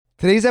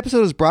Today's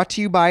episode is brought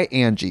to you by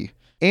Angie.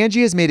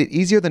 Angie has made it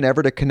easier than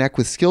ever to connect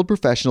with skilled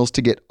professionals to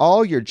get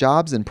all your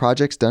jobs and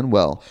projects done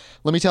well.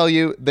 Let me tell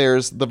you,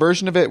 there's the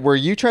version of it where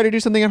you try to do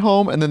something at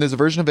home, and then there's a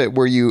version of it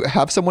where you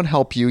have someone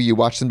help you, you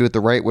watch them do it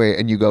the right way,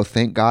 and you go,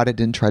 thank God I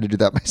didn't try to do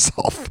that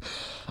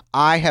myself.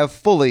 I have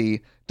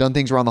fully done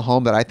things around the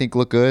home that I think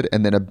look good,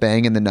 and then a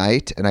bang in the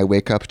night, and I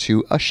wake up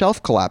to a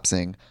shelf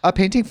collapsing, a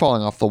painting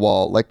falling off the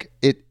wall.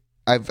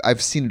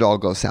 I've seen it all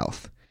go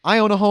south. I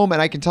own a home,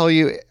 and I can tell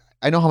you,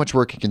 I know how much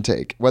work it can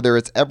take. Whether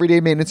it's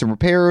everyday maintenance and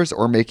repairs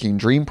or making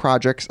dream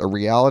projects a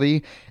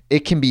reality,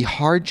 it can be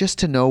hard just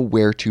to know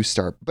where to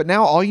start. But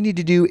now all you need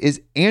to do is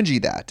Angie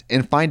that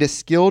and find a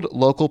skilled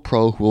local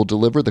pro who will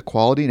deliver the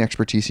quality and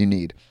expertise you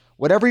need.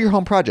 Whatever your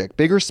home project,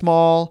 big or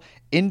small,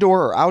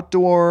 indoor or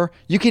outdoor,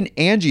 you can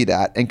Angie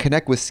that and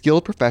connect with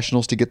skilled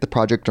professionals to get the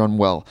project done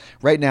well.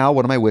 Right now,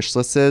 one of my wish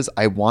lists is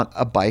I want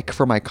a bike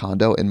for my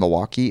condo in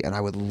Milwaukee, and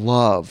I would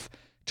love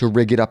to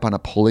rig it up on a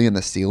pulley in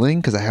the ceiling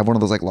because I have one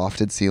of those like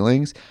lofted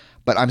ceilings,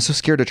 but I'm so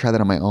scared to try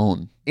that on my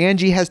own.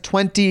 Angie has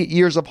 20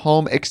 years of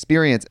home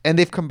experience, and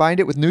they've combined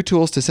it with new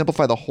tools to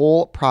simplify the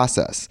whole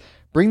process.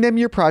 Bring them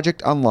your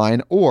project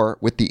online or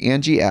with the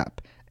Angie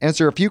app.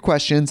 Answer a few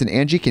questions and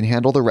Angie can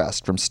handle the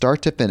rest from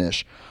start to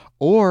finish,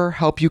 or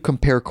help you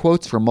compare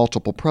quotes from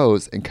multiple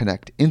pros and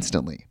connect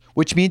instantly,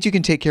 which means you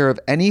can take care of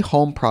any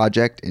home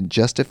project in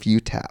just a few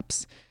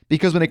taps.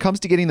 Because when it comes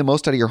to getting the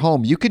most out of your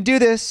home, you can do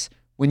this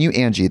when you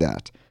Angie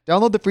that.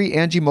 Download the free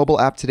Angie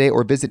mobile app today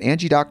or visit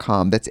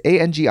Angie.com. That's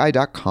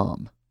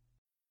ANGI.com.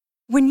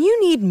 When you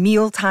need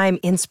mealtime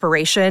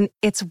inspiration,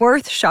 it's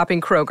worth shopping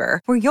Kroger,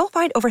 where you'll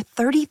find over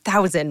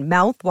 30,000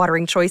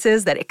 mouth-watering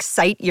choices that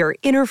excite your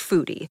inner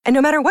foodie. And no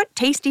matter what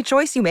tasty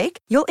choice you make,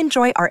 you'll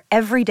enjoy our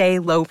everyday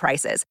low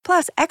prices,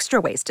 plus extra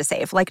ways to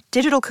save, like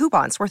digital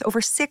coupons worth over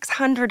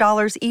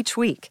 $600 each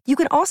week. You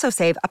can also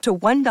save up to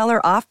 $1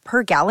 off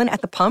per gallon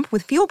at the pump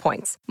with fuel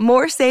points.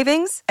 More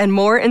savings and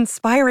more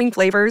inspiring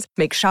flavors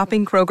make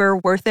shopping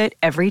Kroger worth it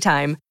every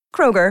time.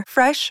 Kroger,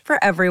 fresh for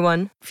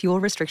everyone. Fuel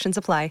restrictions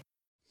apply.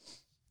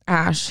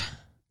 Ash.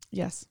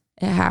 Yes.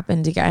 It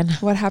happened again.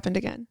 What happened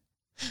again?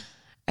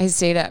 I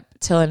stayed up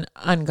till an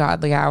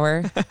ungodly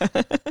hour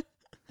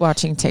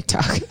watching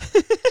TikTok.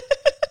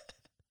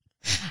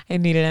 I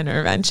need an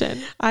intervention.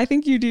 I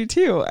think you do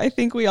too. I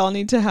think we all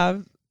need to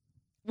have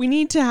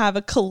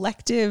a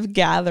collective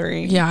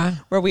gathering. Yeah.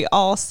 Where we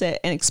all sit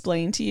and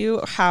explain to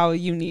you how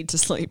you need to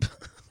sleep.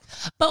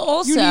 But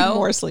also, you need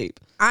more sleep.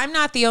 I'm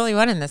not the only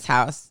one in this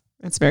house.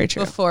 That's very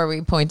true. Before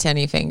we point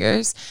any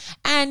fingers.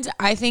 And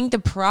I think the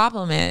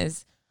problem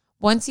is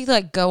once you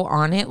like go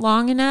on it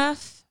long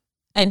enough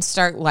and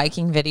start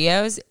liking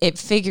videos, it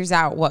figures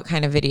out what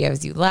kind of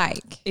videos you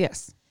like.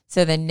 Yes.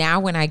 So then now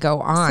when I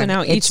go on, so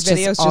now each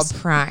video is all just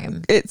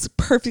prime. It's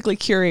perfectly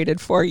curated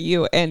for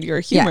you and your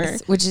humor.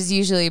 Yes, which is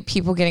usually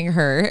people getting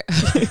hurt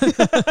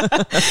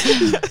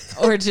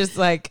or just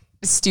like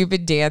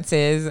stupid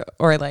dances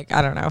or like,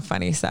 I don't know,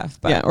 funny stuff.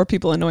 But yeah, or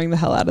people annoying the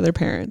hell out of their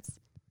parents.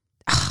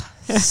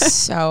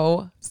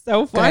 So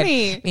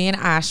funny. Good. Me and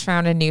Ash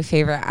found a new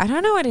favorite. I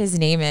don't know what his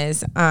name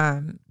is.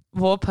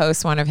 We'll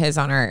post one of his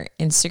on our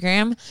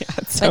Instagram. Yeah,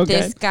 it's so good.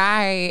 This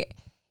guy,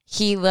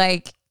 he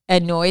like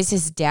annoys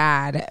his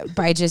dad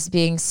by just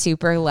being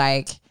super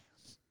like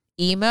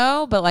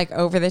emo, but like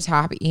over the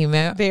top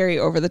emo. Very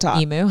over the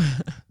top. Emo.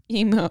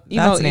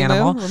 That's an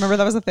animal. Remember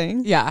that was a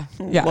thing? Yeah.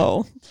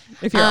 Well,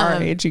 if you're our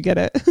age, you get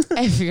it.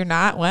 If you're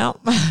not, well.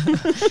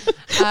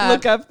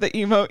 Look up the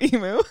emo.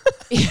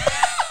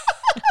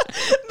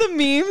 The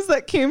memes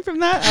that came from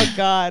that. Oh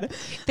God.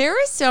 There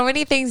were so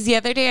many things. The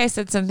other day I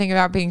said something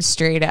about being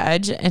straight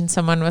edge and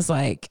someone was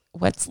like,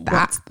 what's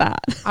that?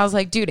 I was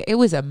like, dude, it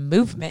was a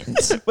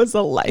movement. It was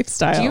a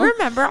lifestyle. Do you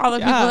remember all the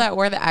people that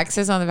wore the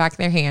X's on the back of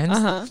their hands?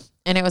 Uh-huh.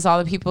 And it was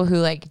all the people who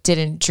like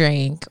didn't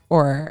drink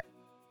or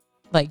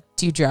like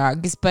do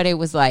drugs, but it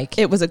was like,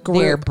 it was a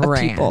group of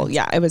people.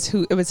 Yeah. It was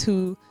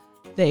who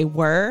they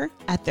were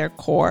at their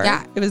core.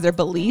 Yeah. It was their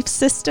belief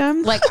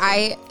system. Like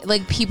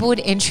people would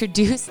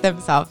introduce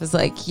themselves as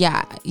like,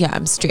 yeah,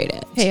 I'm straight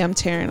edge. Hey, I'm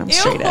Taryn. I'm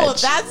straight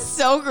edge. That's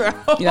so gross.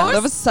 Yeah,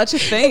 that was such a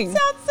thing. It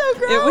sounds so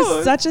gross. It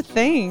was such a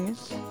thing.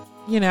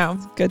 You know,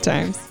 good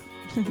times.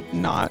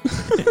 Not.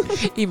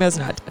 Emo's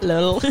not.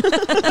 Little.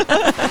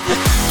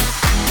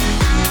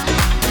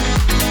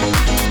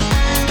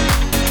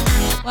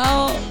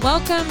 Well,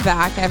 welcome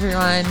back,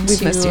 everyone.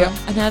 We've missed you.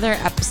 Another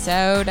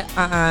episode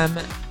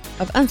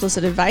of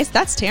Unsolicited Advice.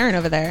 That's Taryn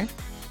over there.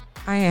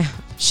 I am.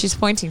 She's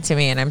pointing to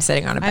me, and I'm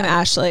sitting on a bed. I'm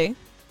Ashley.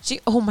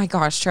 Oh my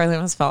gosh, Charlie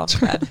almost fell off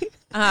the bed.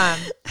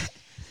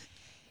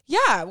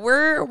 Yeah,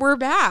 we're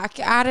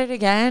back at it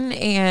again,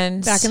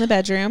 and back in the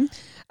bedroom.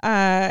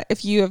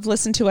 If you have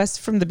listened to us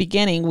from the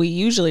beginning, we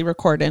usually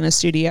record in a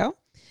studio.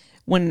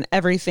 When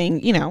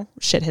everything,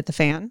 shit hit the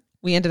fan,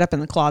 we ended up in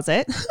the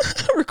closet,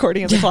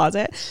 recording in the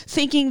closet,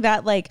 thinking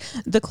that like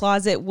the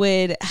closet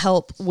would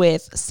help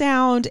with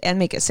sound and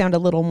make it sound a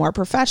little more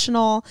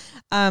professional.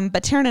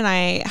 But Taryn and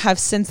I have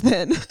since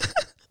then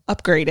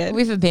upgraded.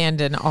 We've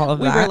abandoned all of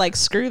that. We were like,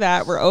 screw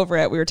that. We're over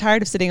it. We were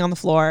tired of sitting on the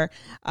floor.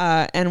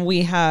 And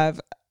we have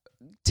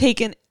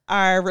taken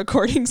our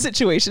recording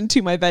situation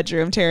to my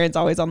bedroom. Taryn's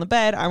always on the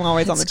bed. I'm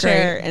always on the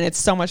chair, and it's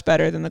so much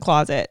better than the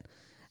closet.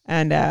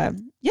 And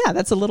yeah,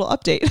 that's a little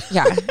update.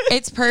 Yeah,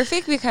 it's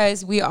perfect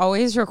because we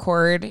always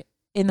record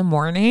in the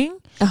morning,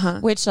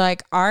 which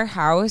like our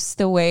house,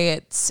 the way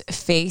it's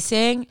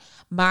facing,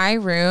 my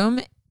room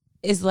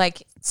is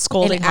like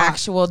Scolding an hot.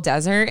 actual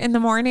desert in the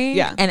morning.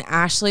 Yeah. And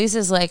Ashley's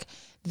is like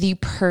the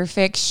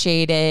perfect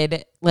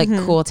shaded, like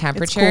cool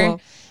temperature.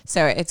 cool.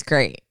 So it's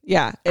great.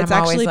 Yeah, it's I'm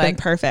always actually been like,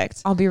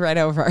 perfect. I'll be right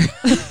over.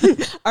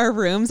 Our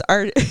rooms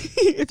are,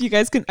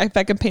 if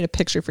I can paint a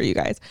picture for you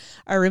guys,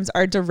 our rooms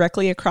are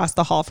directly across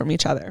the hall from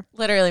each other.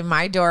 Literally,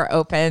 my door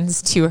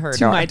opens to her To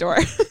door. my door.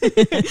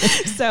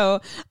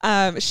 So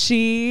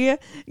she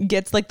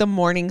gets like the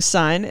morning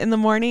sun in the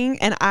morning,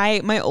 and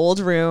my old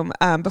room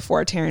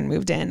before Taryn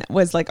moved in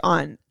was like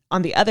on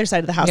the other side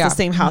of the house, Yeah. the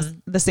same house,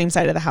 the same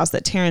side of the house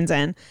that Taryn's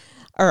in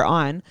or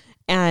on.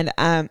 And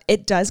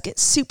it does get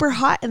super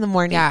hot in the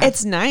morning. Yeah.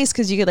 It's nice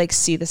because you could like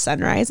see the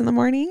sunrise in the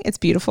morning. It's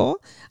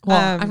beautiful.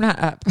 Well, I'm not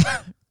up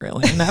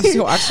really enough to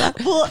watch that.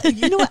 Well,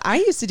 you know what I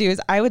used to do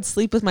is I would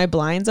sleep with my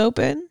blinds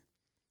open.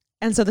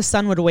 And so the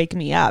sun would wake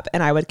me up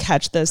and I would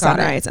catch the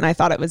sunrise, and I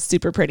thought it was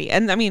super pretty.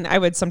 And I mean, I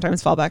would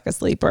sometimes fall back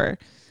asleep or,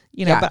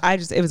 Yeah.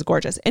 but it was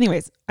gorgeous.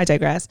 Anyways, I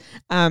digress.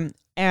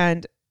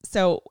 And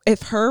so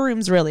if her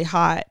room's really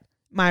hot,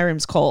 my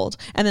room's cold.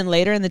 And then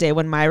later in the day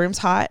when my room's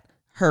hot,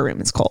 her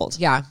room is cold.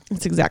 Yeah,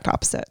 It's exact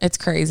opposite. it's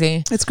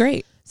crazy. It's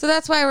great. So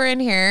that's why we're in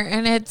here,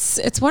 and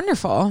it's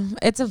wonderful.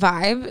 It's a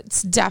vibe.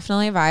 It's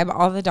definitely a vibe.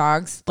 All the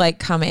dogs like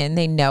come in.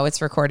 They know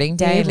it's recording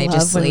day, and they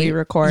just when sleep. we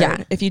record.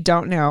 Yeah. If you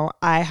don't know,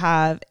 I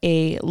have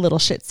a little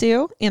Shih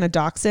Tzu and a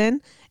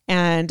Dachshund,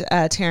 and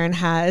Taryn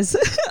has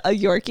a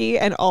Yorkie,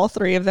 and all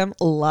three of them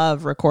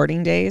love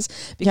recording days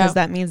because Yep.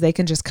 that means they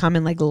can just come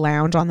and like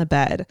lounge on the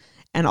bed.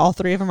 And all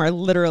three of them are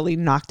literally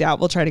knocked out.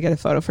 We'll try to get a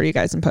photo for you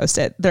guys and post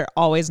it. They're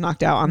always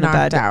knocked out on the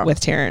Knocked bed out. with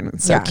Taryn.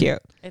 It's so Yeah. cute.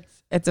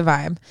 It's a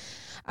vibe.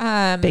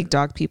 Big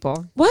dog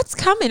people. What's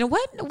coming?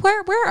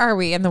 Where are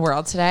we in the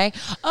world today?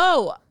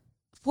 Oh,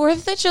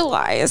 4th of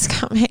July is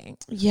coming.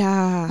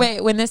 Yeah.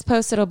 Wait, when this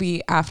posts, it'll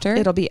be after?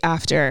 It'll be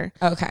after.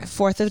 Okay.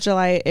 4th of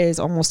July is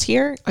almost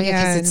here. Oh, yeah,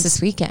 because and it's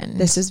this weekend.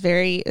 This is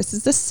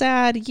a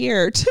sad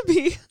year to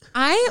be.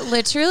 I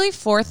literally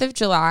 4th of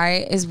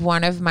July is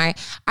one of I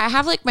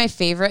have like my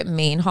favorite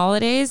main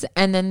holidays,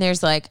 and then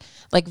there's like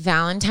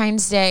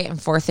Valentine's Day and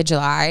 4th of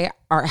July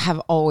have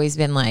always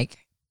been like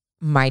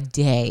my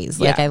days.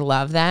 Like Yeah. I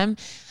love them.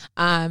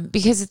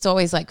 Because it's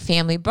always like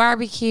family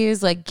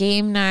barbecues, like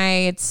game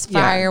nights, Yeah.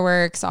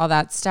 fireworks, all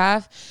that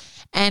stuff.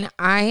 And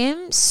I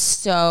am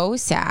so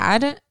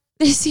sad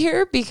this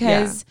year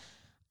because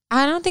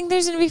I don't think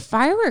there's going to be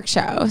fireworks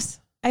shows.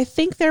 I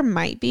think there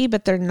might be,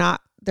 but there's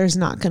not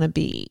going to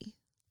be.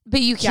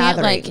 But you can't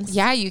Gatherings.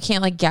 you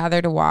can't like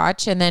gather to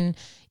watch. And then,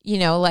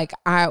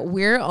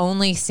 we're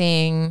only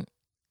seeing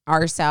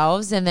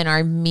ourselves and then our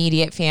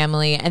immediate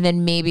family and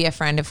then maybe a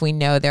friend if we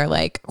know they're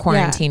like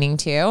quarantining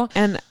too.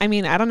 And I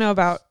mean, I don't know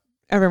about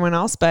everyone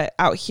else, but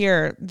out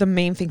here, the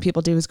main thing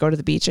people do is go to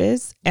the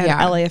beaches, and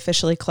Yeah. LA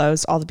officially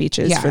closed all the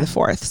beaches for the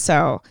 4th.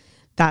 So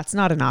that's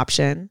not an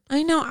option.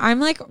 I know. I'm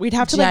like, We'd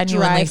have to like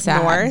genuinely drive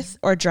sad. north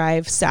or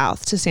drive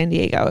south to San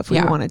Diego if we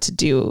Yeah. wanted to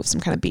do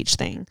some kind of beach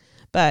thing.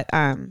 But,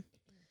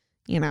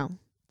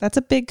 that's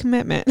a big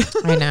commitment.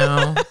 I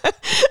know.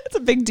 It's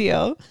a big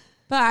deal.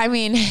 But I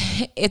mean,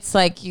 it's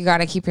like you got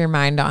to keep your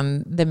mind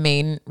on the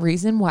main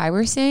reason why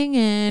we're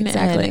singing.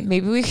 Exactly. And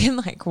maybe we can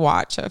like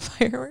watch a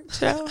fireworks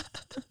show.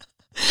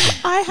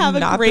 I have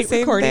Not a the great same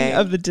recording thing.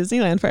 of the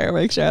Disneyland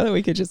fireworks show that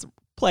we could just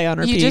play on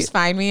repeat. You just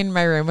find me in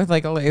my room with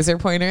like a laser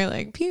pointer,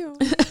 like pew.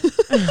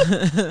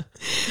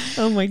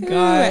 Oh my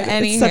God.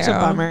 It's such a Anywho.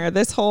 bummer.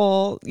 This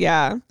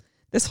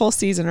whole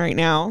season right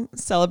now,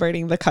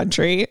 celebrating the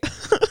country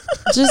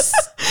Just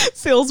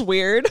feels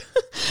weird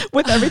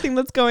with everything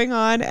that's going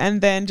on.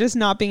 And then just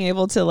not being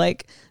able to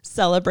like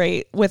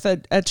celebrate with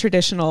a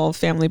traditional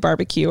family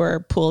barbecue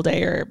or pool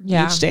day or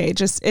Yeah. beach day.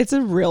 Just, it's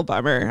a real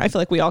bummer. I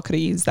feel like we all could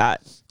have used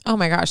that oh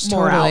my gosh,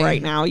 morale totally.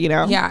 right now, you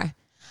know? Yeah.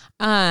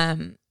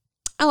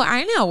 Oh,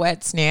 I know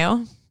what's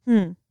new.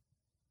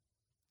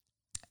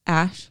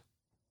 Ash.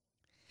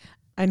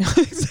 I know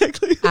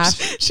exactly.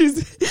 Ash.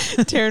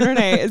 Taryn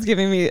Renee is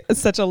giving me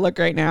such a look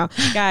right now.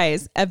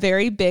 Guys, a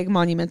very big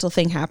monumental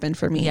thing happened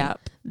for me Yep.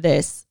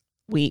 this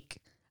week.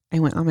 I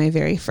went on my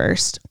very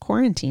first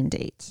quarantine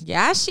date.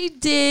 Yeah, she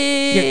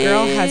did. Your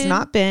girl has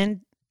not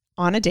been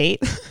on a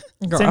date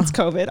Girl. since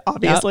COVID,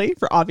 obviously,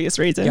 for obvious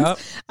reasons.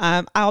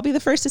 Yep. I'll be the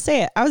first to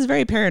say it. I was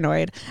very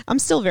paranoid. I'm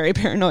still very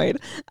paranoid.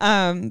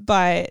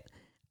 But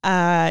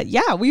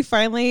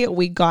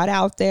we got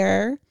out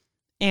there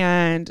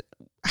and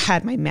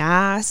had my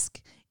mask,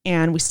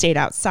 and we stayed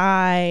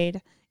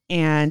outside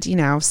and,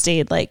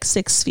 stayed like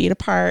 6 feet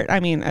apart. I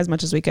mean, as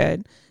much as we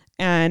could.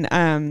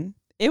 And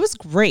it was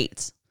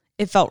great.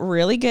 It felt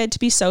really good to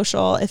be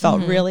social. It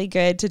felt really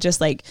good to just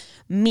like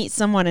meet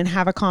someone and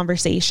have a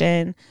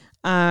conversation.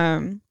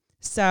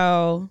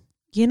 So,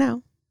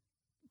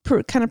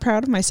 kind of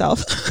proud of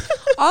myself.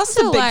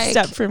 Also, It's a big like,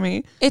 step for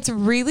me. it's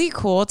really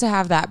cool to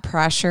have that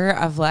pressure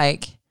of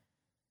like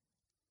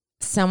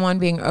someone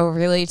being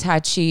overly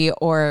touchy,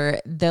 or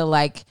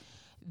the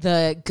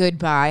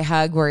goodbye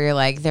hug where you're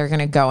like, they're going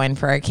to go in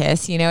for a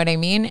kiss. You know what I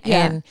mean?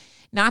 Yeah. And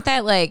not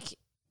that like,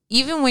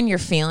 even when you're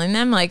feeling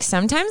them, like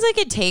sometimes like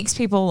it takes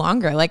people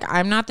longer. Like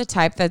I'm not the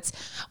type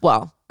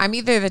I'm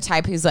either the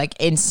type who's like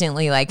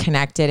instantly like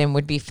connected and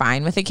would be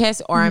fine with a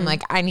kiss, or I'm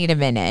like, I need a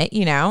minute,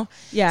 you know?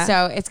 Yeah.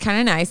 So it's kind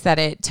of nice that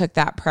it took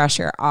that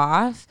pressure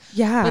off.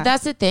 Yeah. But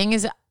that's the thing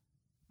is,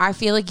 I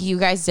feel like you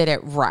guys did it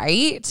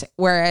right.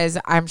 Whereas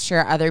I'm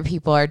sure other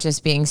people are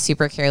just being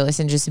super careless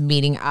and just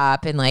meeting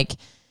up and like,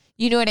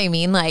 you know what I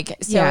mean? Like,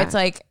 so it's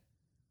like,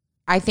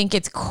 I think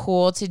it's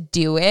cool to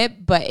do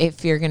it, but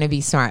if you're going to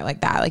be smart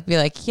like that, like be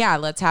like, yeah,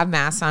 let's have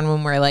masks on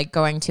when we're like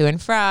going to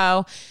and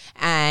fro.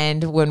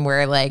 And when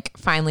we're like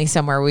finally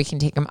somewhere we can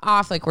take them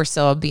off, like we're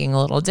still being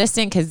a little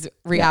distant, because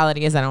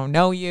reality is I don't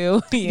know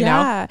you, you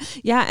know?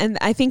 Yeah. And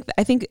I think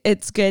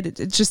it's good.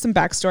 It's just some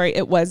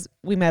backstory.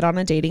 We met on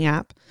a dating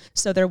app.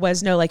 So there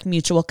was no like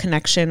mutual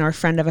connection or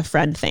friend of a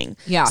friend thing.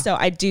 Yeah. So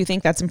I do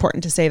think that's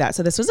important to say that.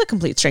 So this was a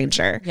complete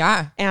stranger.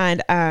 Yeah.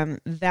 And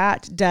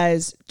that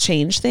does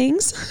change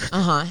things.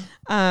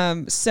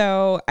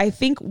 So I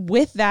think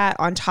with that,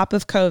 on top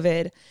of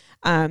COVID,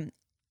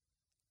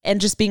 and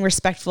just being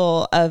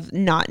respectful of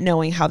not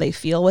knowing how they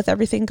feel with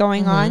everything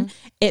going on,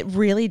 it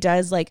really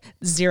does like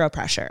zero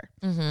pressure.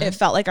 It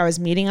felt like I was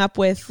meeting up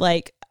with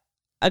like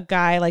a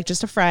guy, like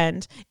just a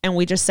friend, and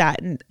we just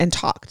sat and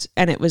talked,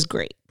 and it was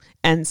great.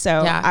 And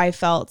so I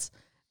felt,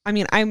 I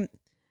mean, I'm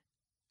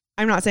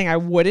not saying I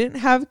wouldn't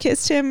have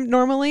kissed him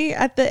normally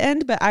at the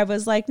end, but I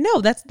was like,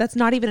 no, that's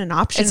not even an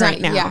option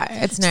right now.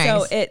 Yeah, it's nice.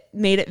 So it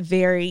made it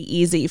very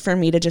easy for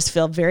me to just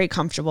feel very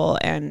comfortable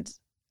and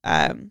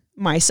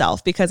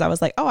myself, because I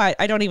was like, oh,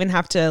 I don't even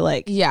have to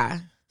like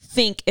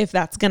think if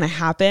that's going to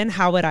happen.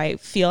 How would I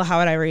feel? How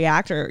would I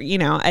react? Or, you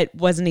know, it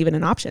wasn't even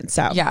an option.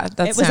 So that's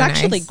it was so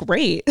actually nice.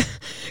 Great,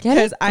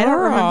 because I don't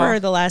remember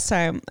the last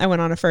time I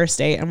went on a first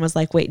date and was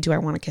like, wait, do I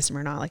want to kiss him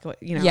or not? Like,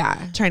 you know,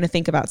 trying to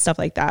think about stuff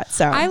like that.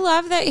 So I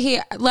love that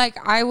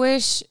I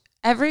wish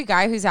every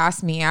guy who's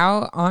asked me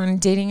out on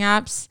dating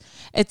apps,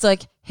 it's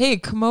like, hey,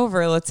 come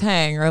over, let's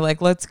hang, or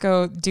like, let's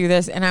go do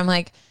this. And I'm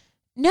like,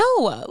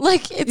 no,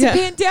 like it's a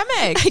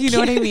pandemic. You know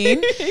what I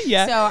mean?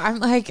 Yeah. So I'm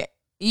like,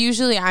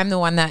 usually I'm the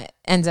one that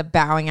ends up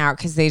bowing out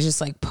because they just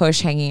like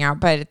push hanging out.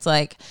 But it's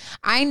like,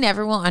 I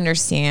never will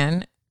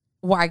understand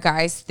why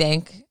guys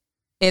think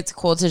it's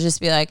cool to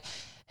just be like,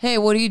 hey,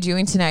 what are you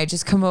doing tonight?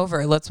 Just come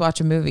over. Let's watch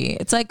a movie.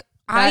 It's like,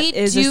 I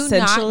do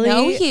not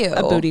know you.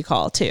 A booty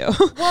call too.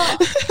 Well,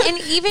 and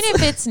even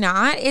if it's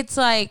not, it's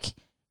like,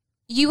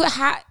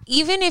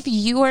 even if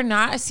you are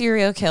not a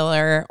serial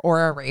killer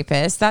or a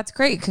rapist, that's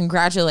great.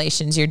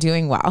 Congratulations, you're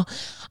doing well.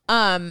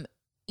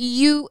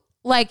 You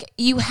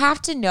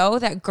have to know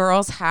that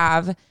girls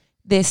have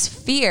this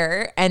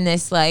fear and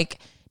this like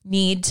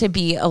need to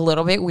be a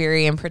little bit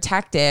weary and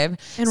protective,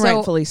 and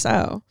rightfully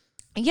so.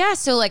 Yeah.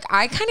 So like,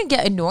 I kind of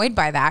get annoyed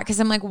by that, because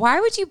I'm like, why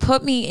would you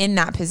put me in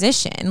that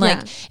position?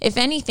 Like, if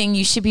anything,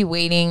 you should be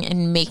waiting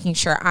and making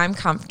sure I'm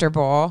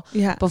comfortable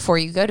before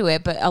you go to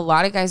it. But a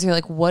lot of guys are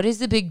like, what is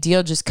the big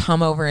deal? Just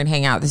come over and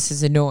hang out. This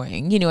is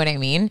annoying. You know what I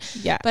mean?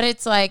 Yeah. But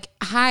it's like,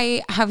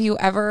 hi, have you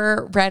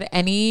ever read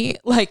any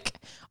like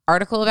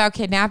article about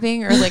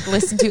kidnapping or like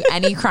listen to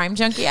any Crime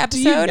Junkie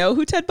episode? Do you know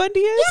who Ted Bundy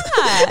is?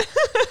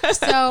 Yeah.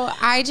 So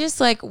I just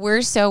like,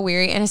 we're so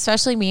weary. And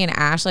especially me and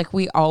Ash, like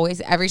we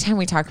always, every time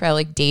we talk about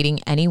like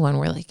dating anyone,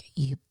 we're like,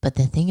 but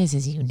the thing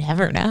is you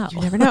never know.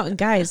 You never know. And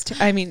guys,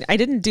 I mean, I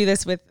didn't do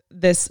this with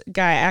this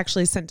guy. I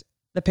actually sent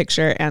the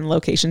picture and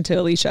location to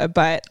Alicia,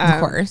 but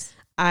of course.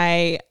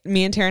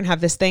 Me and Taryn have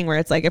this thing where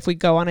it's like, if we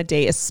go on a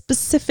date,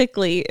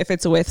 specifically if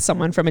it's with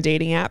someone from a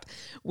dating app,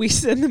 we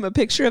send them a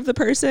picture of the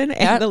person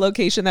and the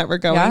location that we're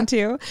going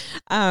to,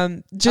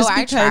 just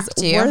because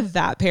we're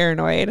that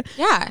paranoid.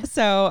 Yeah.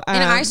 So,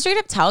 and I straight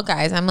up tell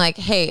guys, I'm like,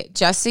 hey,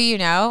 just so you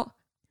know,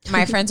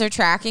 my friends are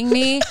tracking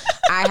me.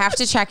 I have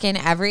to check in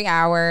every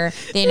hour.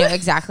 They know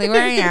exactly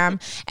where I am.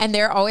 And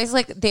they're always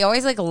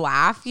like,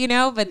 laugh, you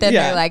know, but then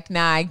they're like,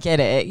 nah, I get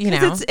it. You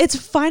know, it's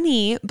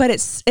funny, but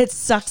it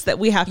sucks that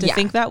we have to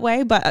think that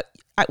way, but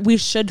we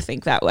should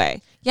think that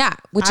way. Yeah.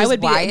 Which is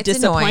why it's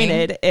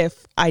disappointed annoying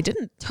if I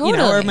didn't, you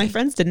know, or my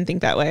friends didn't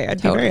think that way. I'd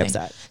be very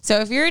upset. So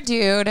if you're a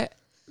dude,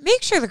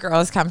 make sure the girl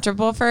is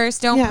comfortable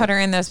first. Don't put her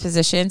in those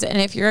positions. And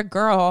if you're a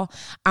girl,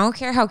 I don't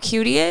care how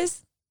cute he is.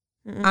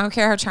 I don't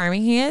care how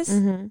charming he is.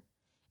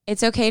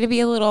 It's okay to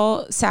be a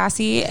little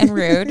sassy and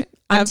rude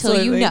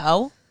until you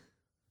know.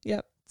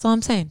 Yep. That's all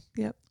I'm saying.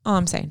 Yep. All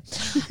I'm saying.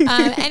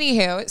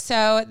 Anywho,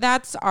 so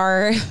that's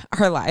our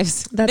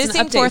lives. That's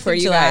Missing an update 4th for of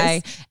you July.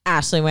 guys.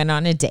 Ashley went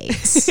on a date.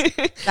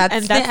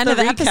 That's the end of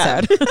the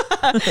episode.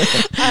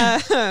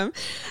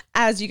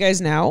 As you guys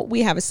know,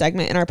 we have a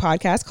segment in our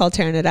podcast called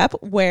Tearing It Up,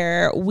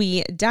 where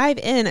we dive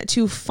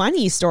into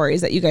funny stories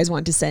that you guys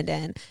want to send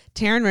in.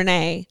 Taryn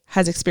Renee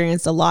has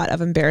experienced a lot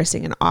of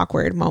embarrassing and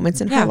awkward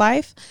moments in her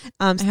life.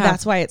 So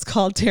that's why it's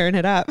called Tearing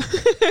It Up.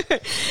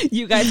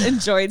 You guys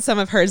enjoyed some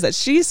of hers that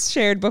she's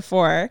shared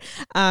before.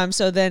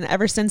 So then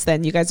ever since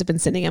then, you guys have been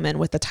sending them in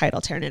with the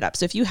title Tearing It Up.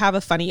 So if you have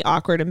a funny,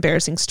 awkward,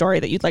 embarrassing story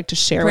that you'd like to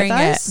share with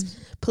us,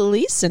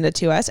 please send it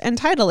to us and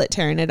title it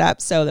Tearing It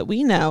Up so that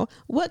we know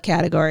what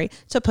category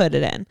to put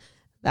it in.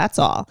 That's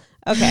all.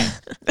 Okay.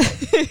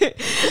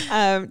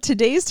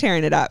 Today's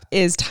Tearing It Up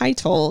is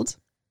titled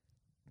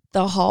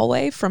The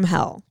Hallway from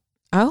Hell.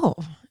 Oh,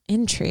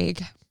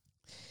 intrigue.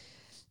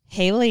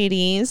 Hey,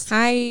 ladies.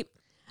 Hi.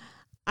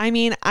 I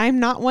mean, I'm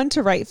not one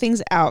to write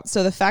things out,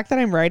 so the fact that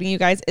I'm writing you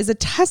guys is a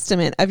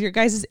testament of your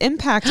guys'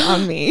 impact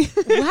on me.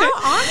 Wow,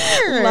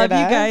 honored. Love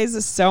you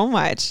guys so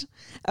much.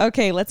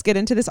 Okay, let's get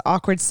into this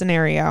awkward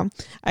scenario.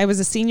 I was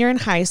a senior in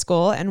high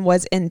school and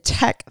was in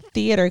tech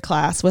theater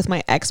class with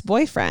my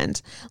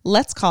ex-boyfriend.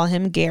 Let's call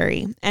him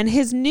Gary, and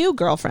his new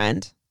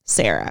girlfriend,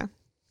 Sarah.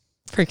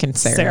 Freaking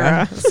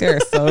Sarah. Sarah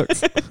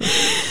sucks.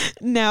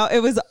 Now, it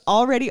was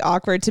already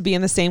awkward to be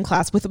in the same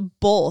class with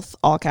both,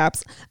 all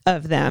caps,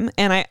 of them,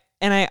 and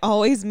I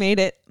always made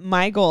it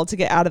my goal to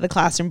get out of the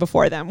classroom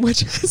before them,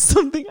 which is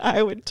something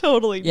I would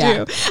totally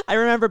do. I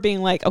remember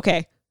being like,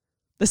 okay,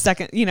 the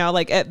second,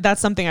 that's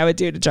something I would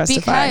do to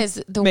justify.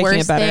 Because the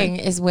worst thing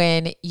is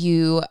when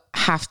you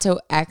have to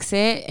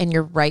exit and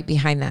you're right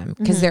behind them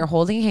because they're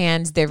holding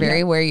hands. They're very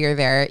aware you're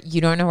there.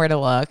 You don't know where to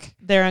look.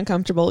 They're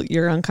uncomfortable.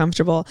 You're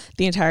uncomfortable.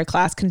 The entire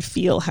class can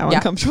feel how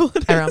uncomfortable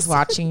it is. Everyone's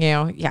watching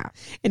you. Yeah.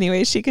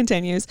 Anyway, she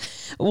continues.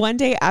 One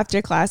day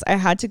after class, I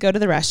had to go to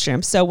the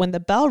restroom. So when the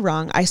bell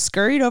rung, I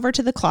scurried over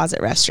to the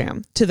closest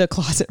restroom.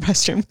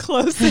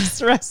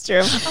 Closest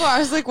restroom. Oh, I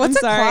was like, what's a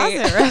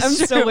closet restroom? I'm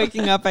still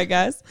waking up, I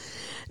guess.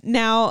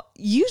 Now,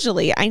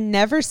 usually I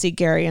never see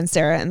Gary and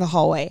Sarah in the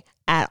hallway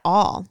at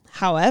all.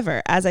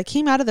 However, as I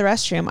came out of the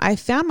restroom, I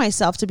found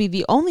myself to be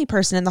the only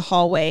person in the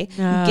hallway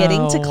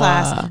getting to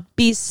class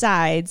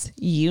besides,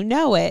 you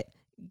know it,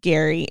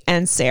 Gary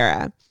and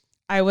Sarah.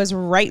 I was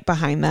right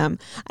behind them.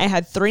 I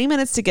had 3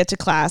 minutes to get to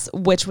class,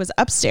 which was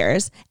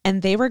upstairs,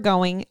 and they were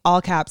going,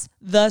 all caps,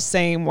 the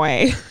same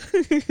way.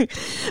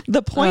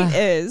 The point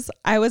is,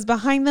 I was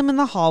behind them in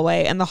the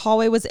hallway, and the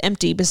hallway was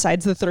empty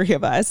besides the three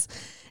of us.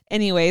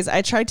 Anyways,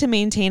 I tried to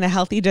maintain a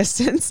healthy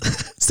distance,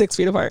 6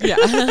 feet apart,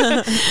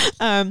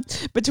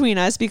 between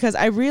us because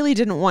I really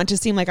didn't want to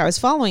seem like I was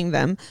following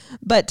them,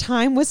 but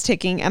time was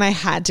ticking and I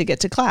had to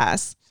get to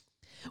class.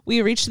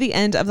 We reached the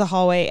end of the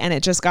hallway and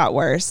it just got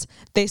worse.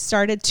 They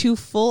started to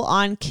full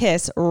on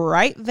kiss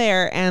right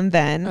there and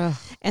then.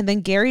 And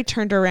then Gary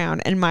turned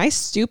around and my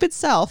stupid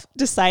self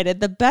decided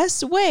the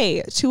best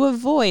way to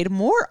avoid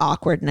more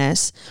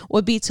awkwardness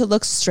would be to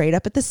look straight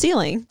up at the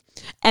ceiling.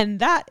 And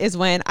that is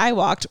when I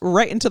walked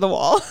right into the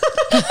wall.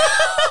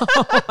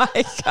 Oh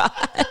my God.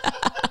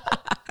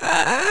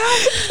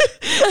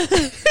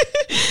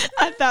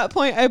 At that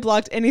point, I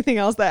blocked anything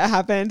else that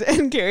happened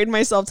and carried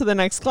myself to the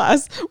next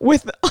class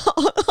with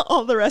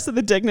all the rest of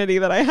the dignity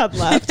that I had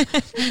left.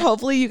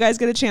 Hopefully you guys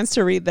get a chance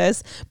to read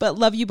this, but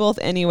love you both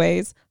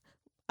anyways.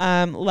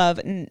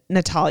 Love,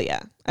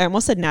 Natalia. I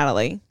almost said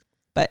Natalie,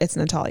 but it's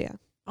Natalia.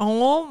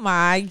 Oh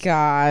my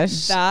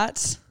gosh.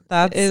 That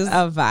is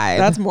a vibe.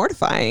 That's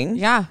mortifying.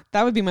 Yeah.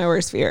 That would be my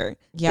worst fear.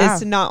 Yeah. Is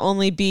to not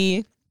only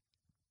be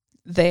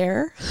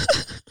there,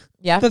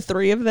 the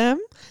three of them,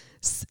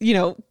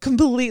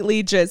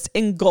 completely just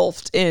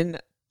engulfed in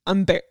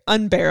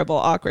unbearable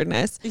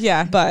awkwardness.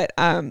 Yeah. But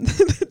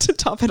to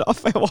top it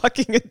off by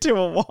walking into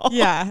a wall.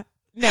 Yeah.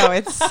 No,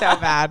 it's so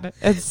bad.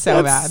 It's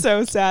so bad.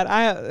 So sad.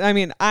 I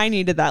mean, I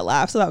needed that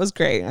laugh, so that was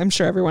great. I'm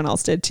sure everyone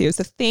else did too.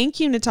 So thank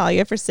you,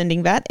 Natalia, for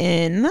sending that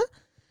in.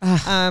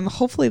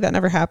 Hopefully that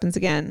never happens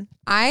again.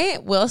 I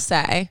will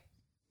say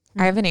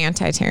I have an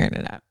anti-tearing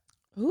it up.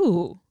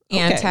 Ooh.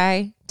 Okay.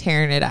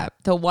 Anti-tearing it up.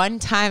 The one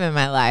time in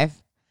my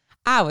life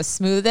I was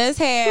smooth as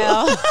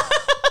hell.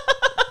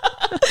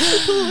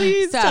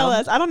 Please tell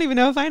us. I don't even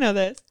know if I know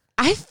this.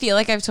 I feel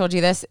like I've told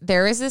you this.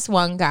 There is this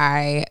one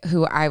guy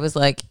who I was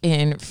like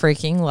in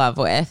freaking love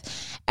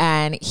with,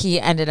 and he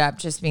ended up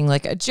just being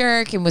like a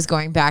jerk and was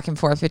going back and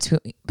forth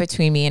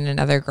between me and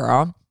another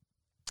girl.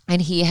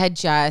 And he had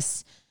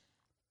just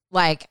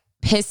like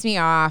pissed me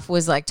off,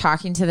 was like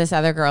talking to this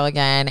other girl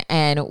again.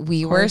 And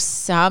we were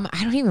I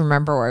don't even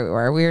remember where we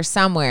were. We were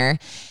somewhere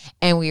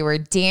and we were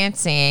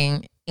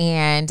dancing.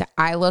 And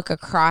I look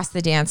across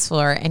the dance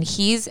floor and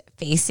he's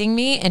facing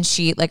me and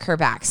she like her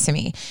back's to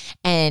me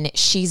and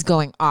she's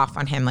going off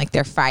on him like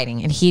they're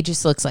fighting and he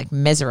just looks like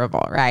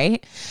miserable,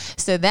 right?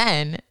 So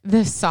then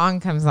the song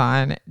comes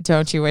on,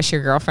 Don't You Wish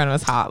Your Girlfriend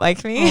Was Hot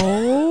Like Me?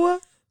 Oh,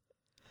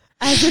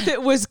 as if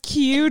it was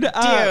queued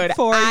up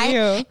for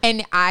you.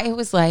 And I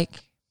was like,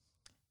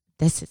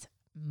 this is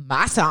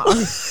my song.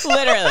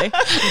 Literally.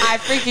 I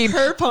freaking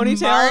her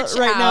ponytail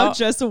right now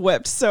just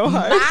whipped so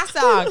hard. My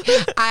song.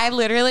 I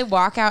literally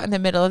walk out in the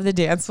middle of the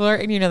dance floor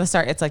and the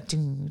start, it's like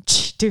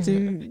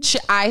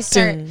I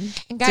start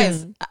and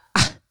guys,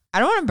 I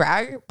don't want to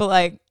brag, but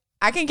like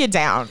I can get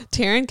down.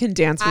 Taryn can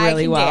dance I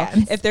really can well.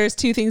 dance. If there's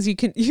two things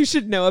you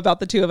should know about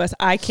the two of us,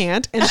 I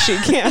can't and she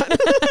can't.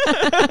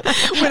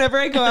 Whenever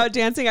I go out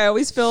dancing, I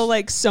always feel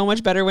like so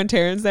much better when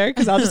Taryn's there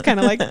because I'll just kind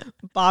of like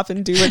bop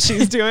and do what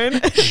she's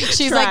doing.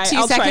 She's like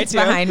 2 seconds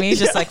behind me,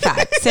 just like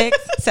 5, 6,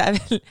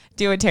 7.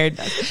 Do what Taryn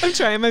does. I'm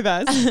trying my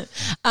best.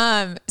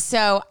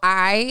 So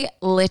I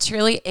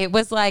literally, it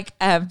was like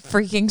a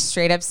freaking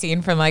straight up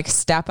scene from like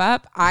Step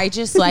Up. I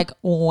just like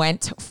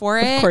went for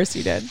it. Of course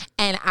you did.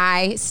 And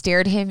I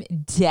stared him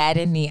dead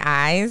in the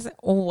eyes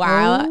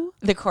while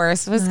the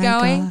chorus was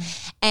going.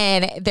 gosh.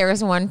 And there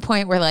was one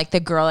point where like the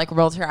girl like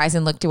rolled her eyes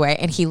and looked away,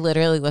 and he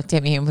literally looked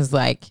at me and was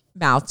like,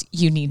 "Mouth,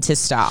 you need to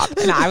stop."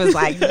 And I was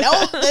like,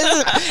 "Nope, this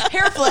is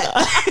hair flip."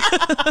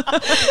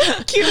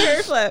 Cute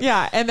hair flip.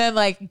 Yeah. And then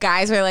like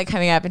guys were like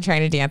coming up and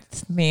trying to dance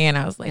with me, and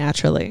I was like,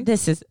 Naturally.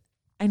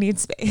 I need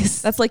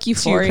space. That's like to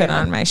Euphoria put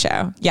on my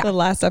show. Yeah. The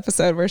last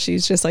episode where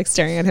she's just like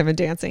staring at him and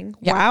dancing.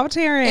 Yeah. Wow,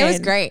 Taryn. It was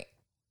great.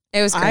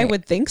 It was great. I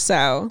would think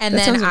so. And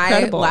That then sounds I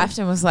incredible. left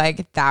and was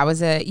like, that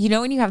was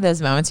when you have those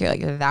moments, you're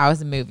like, that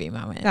was a movie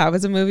moment. That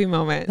was a movie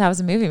moment. That was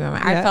a movie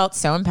moment. Yeah. I felt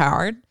so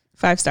empowered.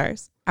 5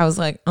 stars. I was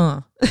like,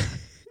 And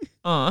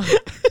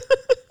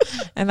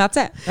that's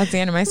it. That's the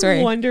end of my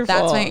story. Wonderful.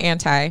 That's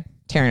my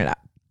tearing it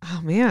up.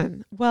 Oh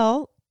man.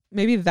 Well,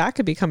 maybe that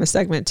could become a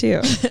segment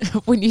too.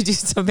 When you do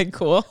something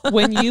cool.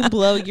 When you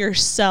blow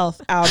yourself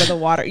out of the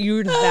water,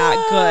 you're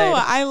that good.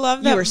 I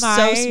love that. You are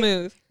so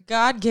smooth.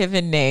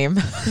 God-given name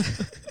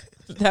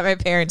that my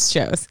parents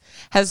chose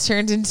has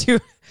turned into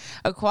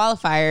a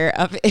qualifier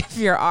of if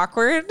you're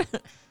awkward,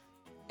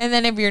 and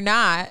then if you're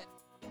not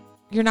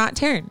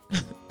Taryn.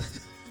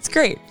 It's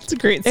great. It's a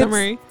great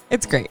summary.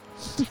 It's great.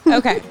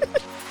 Okay.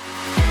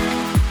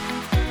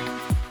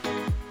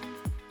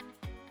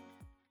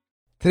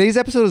 Today's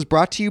episode is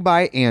brought to you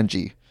by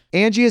Angie.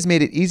 Angie has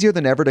made it easier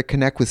than ever to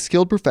connect with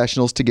skilled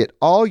professionals to get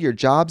all your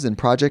jobs and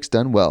projects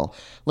done well.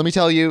 Let me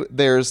tell you,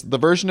 there's the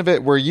version of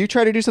it where you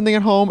try to do something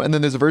at home, and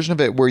then there's a version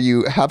of it where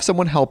you have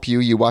someone help you,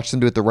 you watch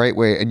them do it the right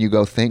way, and you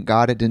go, thank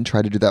God I didn't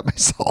try to do that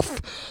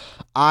myself.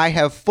 I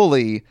have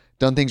fully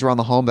done things around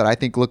the home that I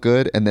think look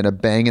good, and then a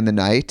bang in the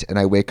night, and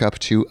I wake up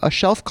to a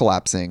shelf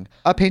collapsing,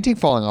 a painting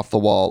falling off the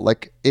wall.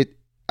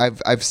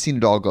 I've seen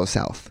it all go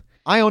south.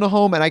 I own a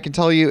home, and I can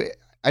tell you,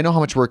 I know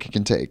how much work it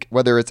can take.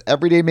 Whether it's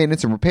everyday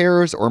maintenance and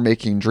repairs or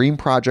making dream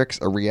projects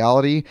a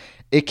reality,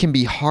 it can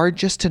be hard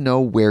just to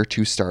know where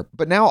to start.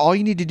 But now all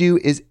you need to do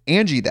is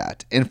Angie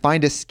that and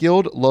find a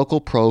skilled local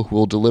pro who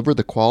will deliver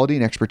the quality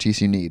and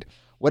expertise you need.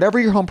 Whatever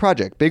your home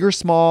project, big or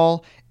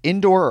small,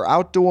 indoor or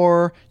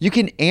outdoor, you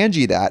can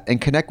Angie that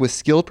and connect with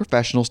skilled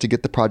professionals to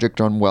get the project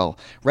done well.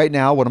 Right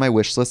now, one of my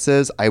wish lists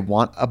is I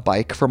want a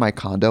bike for my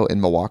condo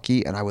in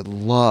Milwaukee, and I would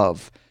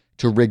love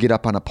to rig it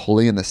up on a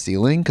pulley in the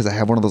ceiling because I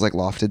have one of those like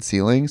lofted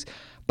ceilings,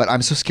 but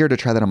I'm so scared to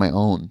try that on my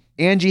own.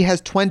 Angie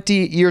has 20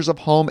 years of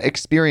home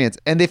experience,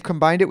 and they've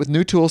combined it with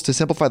new tools to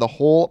simplify the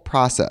whole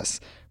process.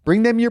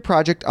 Bring them your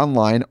project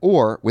online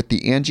or with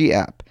the Angie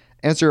app.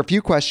 Answer a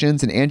few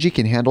questions and Angie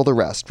can handle the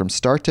rest from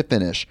start to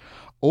finish,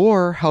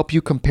 or help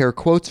you compare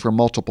quotes from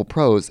multiple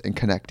pros and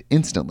connect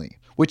instantly,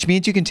 which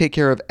means you can take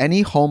care of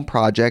any home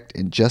project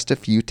in just a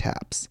few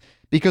taps.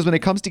 Because when it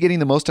comes to getting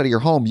the most out of your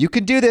home, you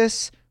can do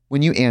this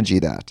when you Angie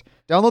that.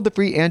 Download the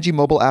free Angie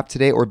mobile app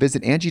today or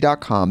visit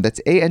Angie.com. That's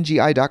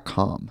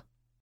ANGI.com.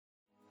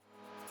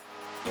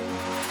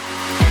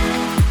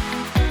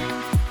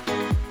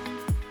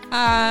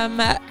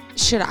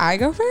 Should I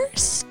go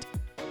first?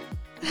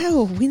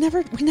 Oh, we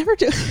never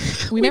do.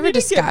 We never need to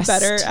discuss.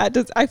 get better at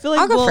I feel like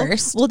I'll go we'll,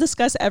 first. We'll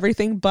discuss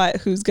everything, but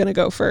who's gonna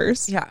go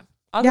first? Yeah.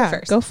 I'll go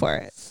first. Go for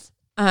it.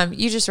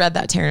 You just read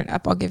that, tearing it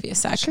up. I'll give you a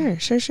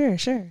second.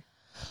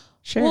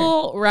 Sure.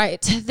 Well, right.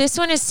 This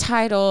one is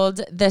titled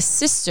The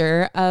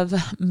Sister of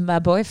My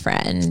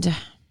Boyfriend.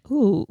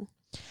 Ooh.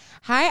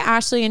 Hi,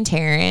 Ashley and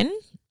Taryn.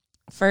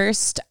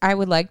 First, I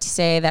would like to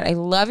say that I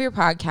love your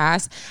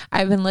podcast.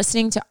 I've been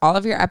listening to all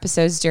of your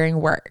episodes during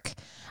work.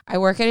 I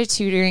work at a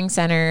tutoring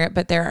center,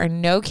 but there are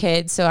no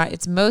kids, so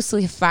it's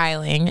mostly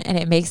filing, and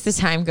it makes the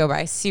time go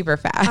by super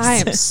fast. I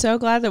am so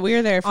glad that we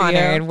are there for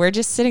honored. you. We're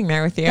just sitting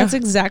there with you. That's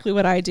exactly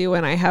what I do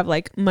when I have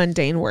like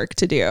mundane work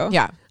to do.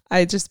 Yeah.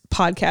 I just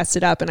podcast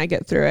it up and I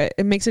get through it.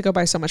 It makes it go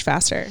by so much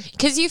faster.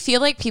 Because you feel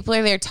like people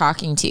are there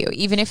talking to you.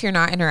 Even if you're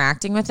not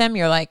interacting with them,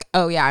 you're like,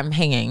 oh yeah, I'm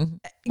hanging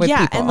with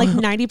people. And like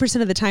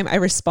 90% of the time I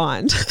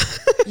respond.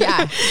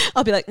 Yeah.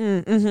 I'll be like,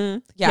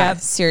 Yeah,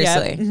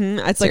 seriously.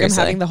 It's like I'm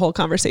having the whole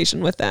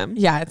conversation with them.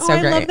 Yeah, it's so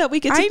great. I love that we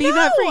get to be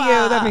that for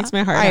you. That makes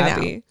my heart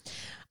happy.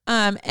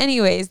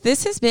 Anyways,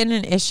 this has been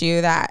an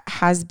issue that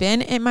has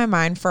been in my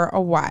mind for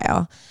a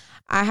while.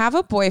 I have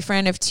a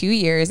boyfriend of 2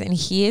 years and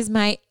he is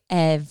my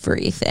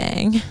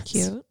everything.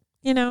 Cute.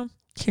 You know,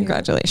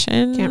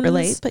 congratulations. Can't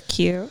relate, but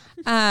cute.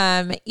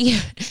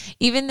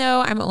 Even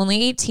though I'm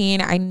only 18,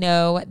 I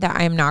know that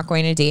I'm not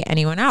going to date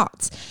anyone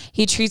else.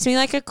 He treats me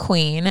like a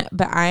queen,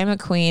 but I am a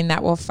queen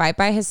that will fight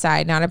by his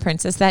side, not a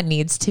princess that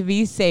needs to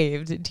be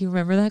saved. Do you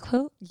remember that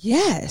quote?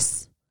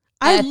 Yes.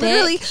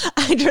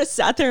 I just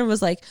sat there and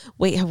was like,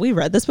 wait, have we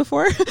read this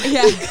before?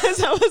 Yeah.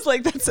 Because I was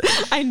like,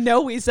 I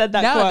know we said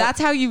that. No, quote. that's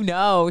how you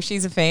know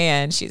she's a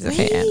fan. She's a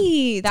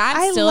fan. That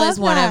I still love is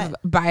one that. of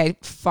by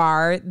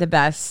far the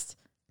best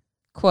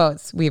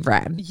quotes we've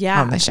read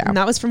on the show. And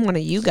that was from one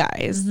of you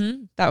guys.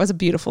 That was a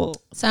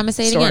beautiful So I'm going to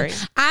say it story. again.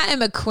 I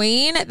am a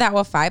queen that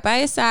will fight by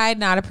his side,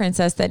 not a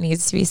princess that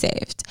needs to be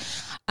saved.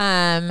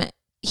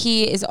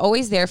 He is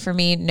always there for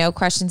me, no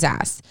questions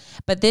asked.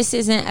 But this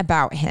isn't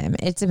about him.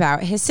 It's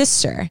about his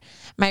sister.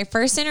 My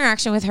first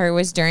interaction with her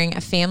was during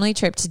a family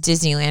trip to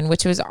Disneyland,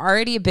 which was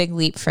already a big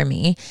leap for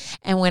me.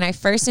 And when I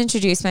first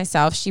introduced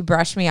myself, she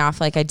brushed me off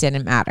like I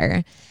didn't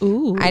matter.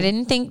 Ooh. I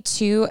didn't think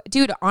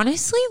dude,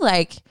 honestly,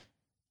 like,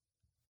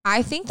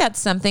 I think that's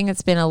something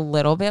that's been a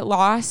little bit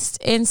lost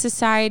in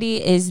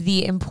society is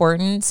the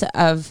importance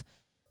of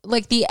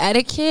like the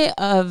etiquette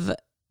of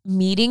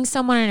meeting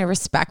someone in a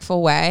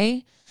respectful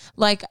way.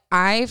 Like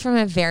I, from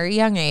a very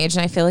young age,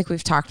 and I feel like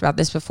we've talked about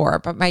this before,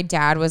 but my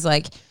dad was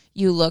like,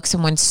 you look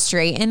someone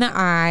straight in the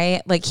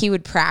eye. Like he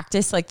would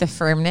practice like the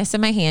firmness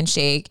of my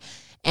handshake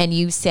and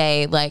you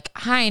say like,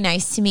 hi,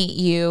 nice to meet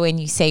you. And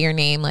you say your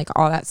name, like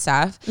all that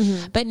stuff.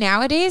 But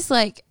nowadays,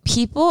 like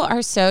people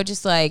are so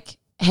just like,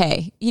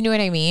 hey, you know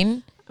what I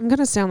mean? I'm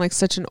gonna sound like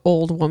such an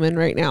old woman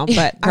right now,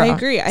 but Girl, I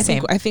agree. I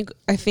same.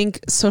 think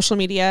social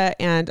media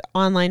and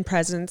online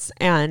presence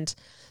and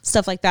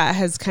stuff like that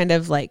has kind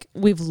of like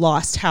we've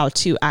lost how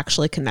to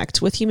actually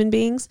connect with human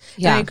beings.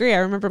 Yeah. And I agree. I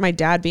remember my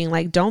dad being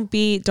like, don't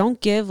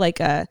give like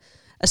a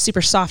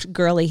super soft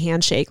girly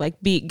handshake, like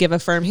give a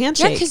firm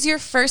handshake. Yeah, because your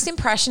first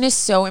impression is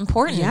so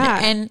important. Yeah.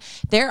 And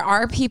there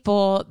are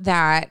people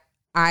that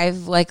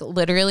I've like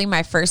literally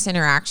my first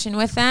interaction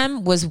with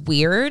them was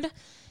weird.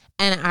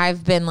 And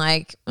I've been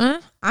like,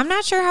 I'm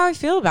not sure how I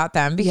feel about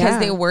them because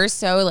they were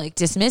so like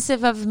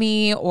dismissive of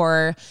me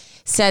or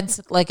said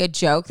like a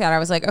joke that I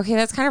was like, okay,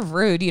 that's kind of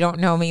rude. You don't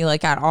know me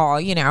like at all,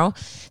 you know?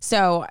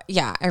 So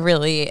yeah,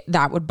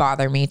 that would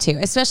bother me too,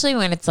 especially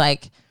when it's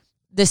like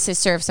the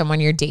sister of someone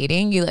you're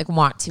dating, you like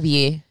want to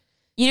be,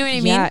 you know what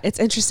I mean? Yeah. It's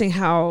interesting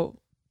how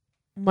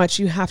much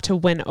you have to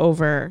win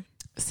over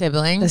the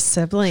Siblings,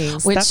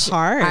 siblings. That's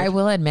hard. I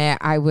will admit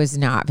I was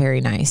not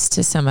very nice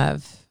to some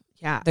of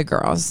the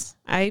girls.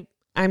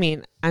 I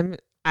mean,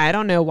 I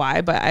don't know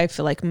why, but I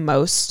feel like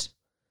most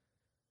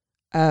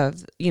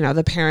of,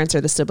 the parents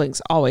or the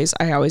siblings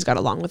I always got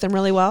along with them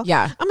really well.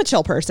 Yeah. I'm a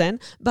chill person,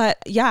 but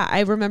yeah,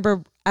 I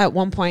remember at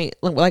one point,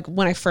 like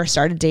when I first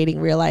started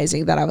dating,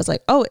 realizing that I was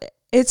like, oh,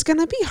 it's going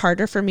to be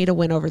harder for me to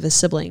win over the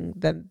sibling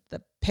than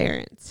the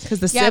parents. Because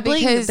the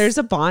sibling, there's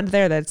a bond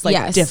there that's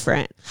like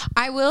different.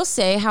 I will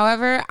say,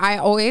 however, I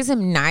always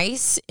am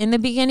nice in the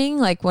beginning,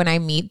 like when I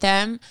meet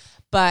them,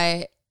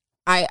 but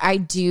I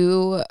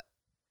do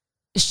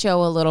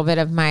show a little bit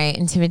of my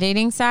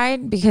intimidating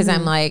side because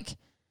I'm like,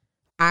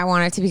 I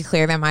want it to be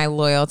clear that my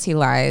loyalty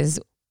lies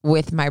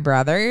with my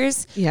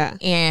brothers. Yeah.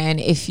 And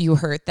if you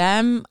hurt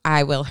them,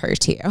 I will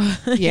hurt you.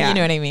 Yeah. You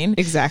know what I mean?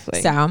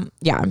 Exactly. So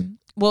yeah.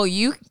 Well,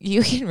 you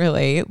can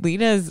relate.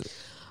 Lena's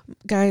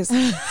guys,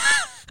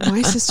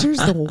 my sister's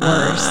the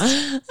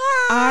worst.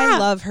 I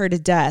love her to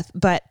death,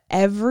 but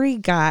every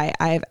guy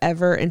I've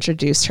ever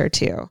introduced her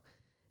to,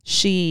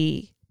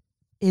 she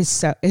is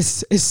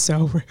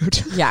so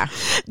rude. Yeah.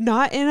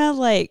 Not in a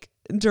like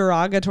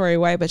derogatory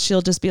way, but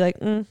she'll just be like,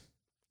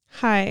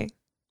 hi.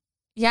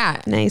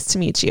 Yeah. Nice to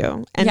meet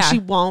you. And she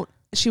won't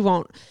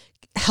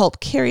help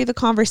carry the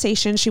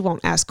conversation. She won't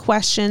ask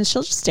questions.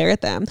 She'll just stare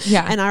at them.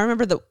 Yeah. And I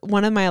remember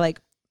one of my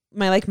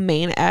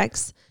main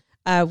ex,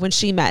 when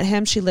she met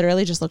him, she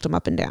literally just looked him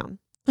up and down.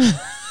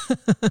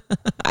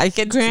 I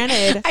could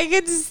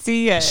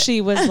see it. She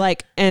was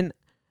like in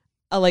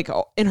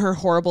her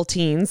horrible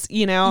teens,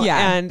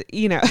 and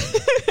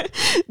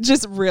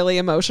just really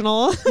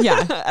emotional.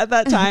 Yeah. At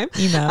that time,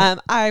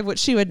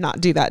 she would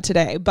not do that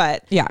today,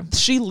 but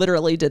she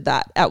literally did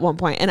that at one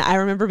point. And I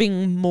remember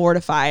being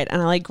mortified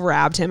and I like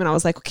grabbed him and I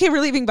was like, okay, we're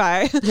leaving.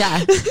 Bye.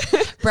 Yeah.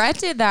 Brett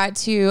did that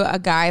to a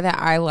guy that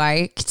I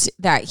liked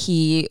that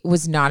he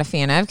was not a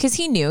fan of because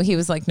he knew he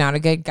was like not a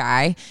good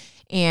guy.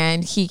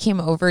 And he came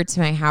over to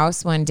my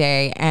house one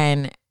day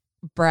and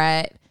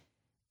Brett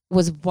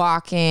was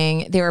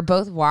walking. They were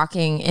both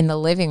walking in the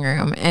living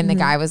room and the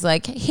guy was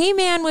like, hey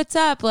man, what's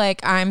up? Like,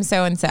 I'm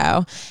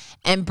so-and-so.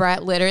 And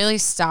Brett literally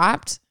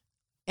stopped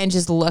and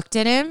just looked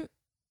at him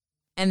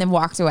and then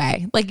walked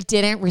away. Like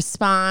didn't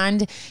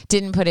respond,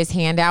 didn't put his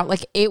hand out.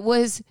 Like it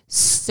was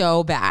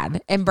so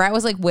bad. And Brett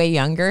was like way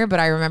younger, but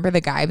I remember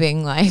the guy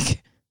being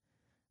like,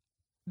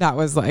 that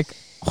was like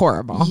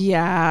horrible.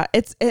 Yeah.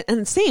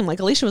 And same, like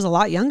Alicia was a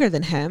lot younger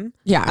than him.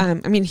 Yeah.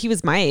 I mean, he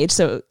was my age,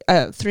 so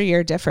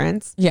 3-year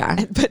difference.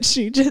 Yeah. But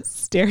she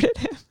just stared at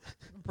him.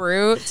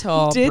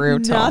 Brutal.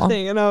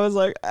 Nothing. And I was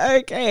like,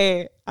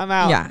 okay, I'm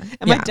out. Yeah.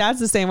 And my dad's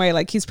the same way.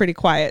 Like he's pretty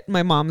quiet.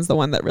 My mom's the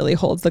one that really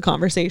holds the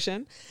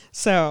conversation.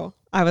 So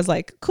I was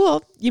like,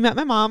 cool. you met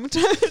my mom.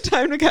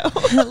 Time to go.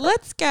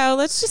 Let's go.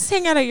 Let's just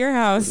hang out at your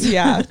house.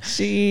 Yeah.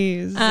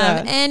 Jeez.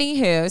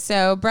 Anywho,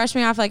 so brush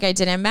me off like I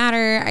didn't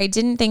matter. I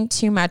didn't think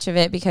too much of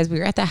it because we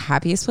were at the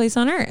happiest place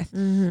on earth.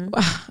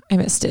 I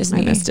miss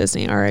Disney. I miss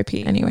Disney.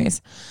 R.I.P.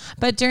 Anyways,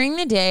 but during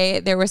the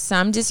day, there was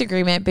some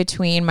disagreement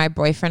between my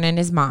boyfriend and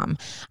his mom.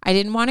 I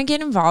didn't want to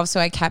get involved, so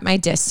I kept my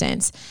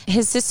distance.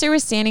 His sister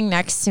was standing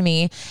next to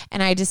me,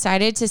 and I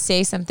decided to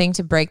say something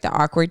to break the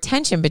awkward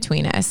tension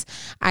between us.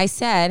 I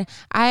said,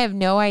 I have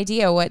no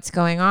idea what's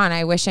going on.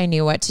 I wish I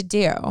knew what to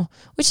do,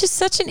 which is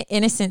such an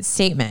innocent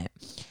statement.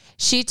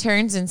 She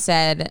turns and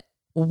said,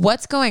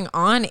 what's going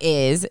on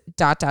is ...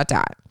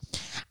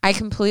 I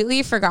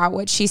completely forgot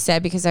what she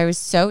said because I was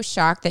so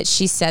shocked that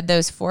she said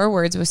those 4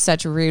 words with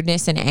such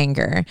rudeness and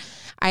anger.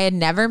 I had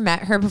never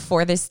met her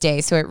before this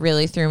day, so it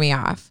really threw me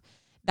off.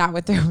 That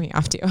would throw me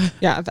off too.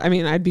 Yeah, I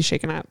mean, I'd be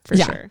shaken up for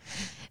sure.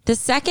 The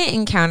second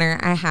encounter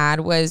I had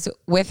was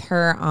with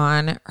her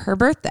on her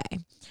birthday.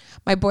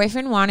 My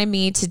boyfriend wanted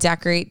me to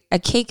decorate a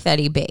cake that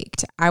he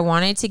baked. I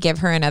wanted to give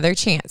her another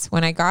chance.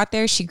 When I got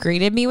there, she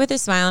greeted me with a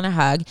smile and a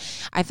hug.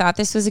 I thought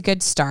this was a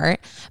good start,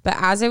 but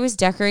as I was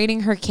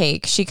decorating her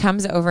cake, she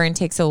comes over and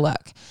takes a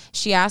look.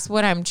 She asked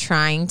what I'm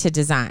trying to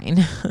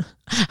design.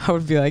 I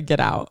would be like, get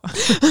out.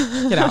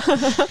 Get out.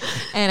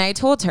 And I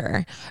told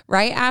her.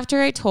 Right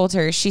after I told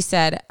her, she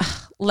said,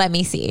 let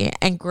me see,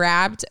 and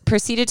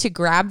proceeded to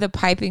grab the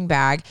piping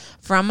bag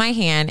from my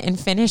hand and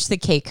finish the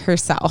cake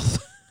herself.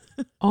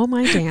 Oh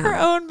my damn. Her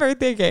own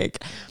birthday cake.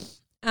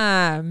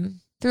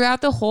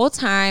 Throughout the whole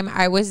time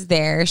I was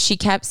there, she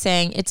kept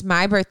saying, it's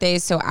my birthday,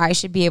 so I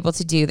should be able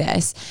to do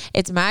this.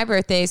 It's my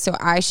birthday, so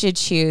I should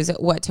choose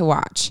what to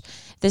watch.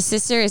 The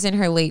sister is in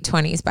her late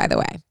 20s, by the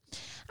way.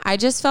 I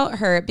just felt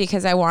hurt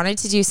because I wanted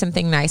to do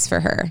something nice for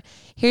her.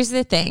 Here's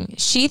the thing.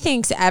 She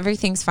thinks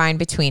everything's fine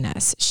between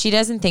us. She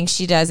doesn't think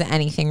she does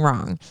anything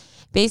wrong.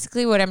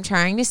 Basically, what I'm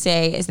trying to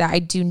say is that I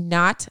do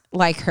not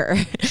like her.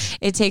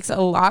 It takes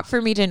a lot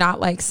for me to not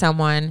like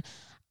someone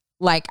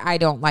like I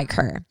don't like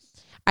her.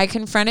 I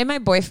confronted my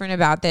boyfriend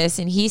about this,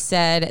 and he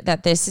said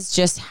that this is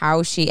just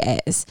how she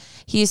is.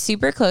 He is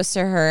super close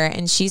to her,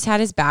 and she's had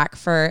his back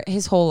for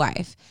his whole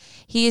life.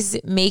 He is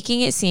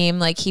making it seem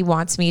like he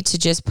wants me to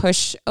just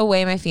push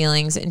away my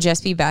feelings and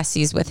just be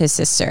besties with his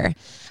sister.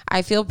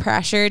 I feel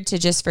pressured to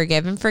just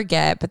forgive and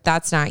forget, but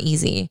that's not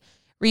easy.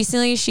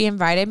 Recently, she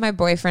invited my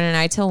boyfriend and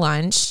I to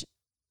lunch,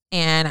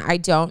 and I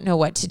don't know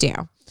what to do.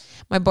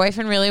 My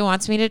boyfriend really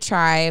wants me to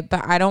try,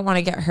 but I don't want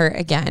to get hurt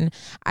again.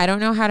 I don't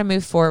know how to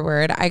move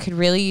forward. I could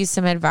really use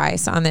some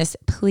advice on this,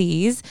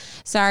 please.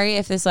 Sorry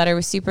if this letter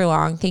was super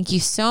long. Thank you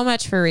so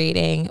much for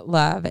reading.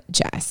 Love,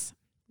 Jess.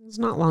 It's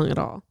not long at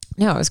all.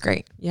 No, it was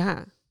great.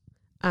 Yeah.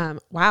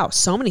 Wow.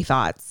 So many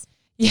thoughts.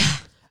 Yeah.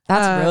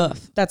 That's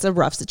rough. That's a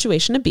rough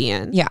situation to be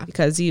in. Yeah.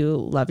 Because you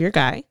love your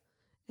guy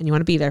and you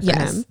want to be there for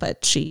Yes. him,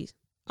 but she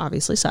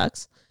obviously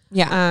sucks.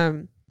 Yeah.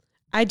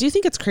 I do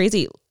think it's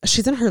crazy.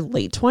 She's in her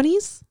late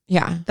 20s.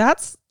 Yeah.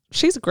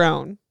 She's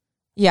grown.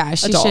 Yeah.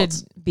 She Adult.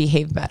 should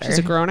behave better. She's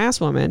a grown ass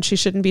woman. She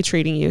shouldn't be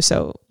treating you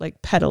so like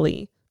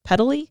pettily.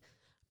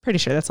 Pretty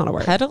sure that's not a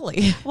word.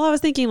 Pettily. Well, I was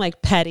thinking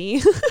like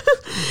petty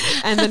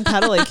and then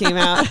pettily came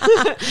out.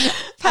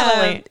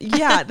 Pettily.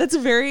 Yeah. That's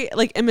very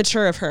like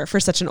immature of her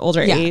for such an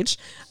older age.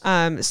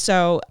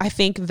 So I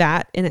think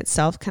that in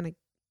itself kind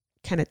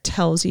of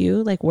tells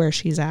you like where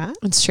she's at.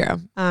 It's true.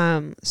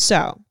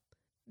 So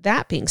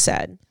that being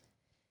said,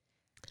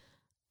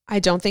 I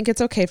don't think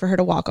it's okay for her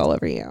to walk all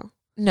over you.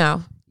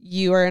 No.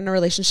 You are in a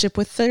relationship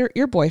with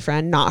your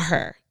boyfriend, not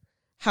her.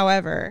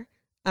 However,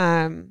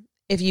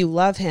 if you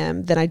love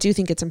him, then I do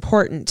think it's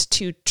important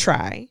to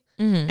try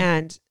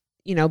and,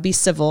 be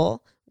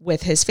civil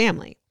with his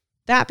family.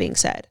 That being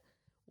said,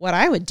 what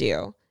I would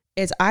do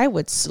is I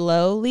would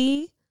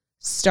slowly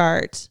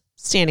start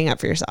standing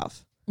up for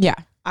yourself. Yeah.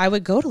 I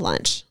would go to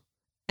lunch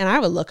and I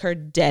would look her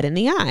dead in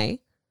the eye.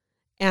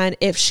 And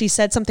if she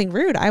said something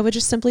rude, I would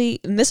just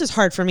simply, and this is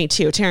hard for me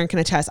too, Taryn can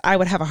attest, I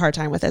would have a hard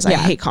time with this. I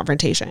hate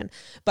confrontation,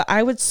 but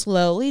I would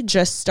slowly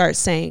just start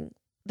saying,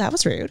 that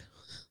was rude.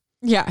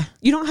 Yeah.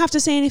 You don't have to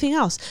say anything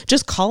else.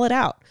 Just call it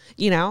out,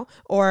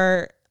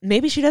 or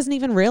maybe she doesn't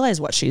even realize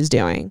what she's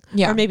doing.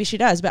 Yeah. Or maybe she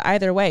does, but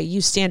either way,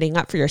 you standing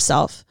up for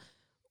yourself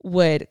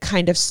would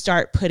kind of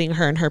start putting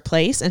her in her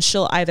place, and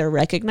she'll either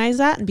recognize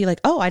that and be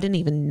like, oh, I didn't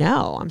even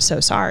know. I'm so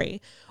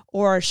sorry.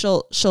 Or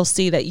she'll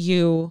see that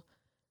you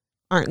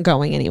aren't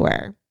going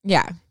anywhere.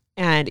 Yeah.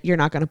 And you're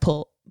not going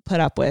to put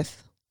up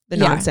with the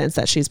nonsense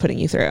that she's putting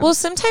you through. Well,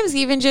 sometimes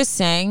even just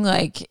saying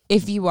like,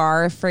 if you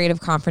are afraid of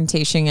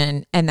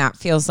confrontation and that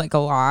feels like a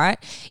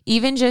lot,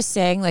 even just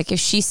saying like, if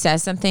she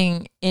says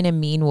something in a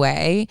mean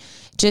way,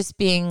 just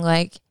being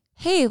like,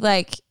 hey,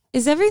 like,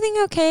 is everything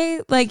okay?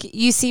 Like,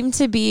 you seem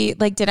to be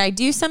like, did I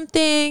do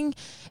something?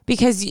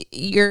 Because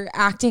you're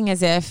acting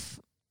as if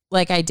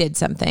like I did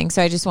something.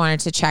 So I just wanted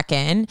to check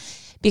in,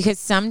 because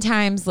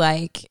sometimes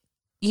like,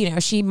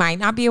 she might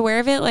not be aware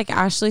of it, like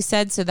Ashley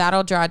said. So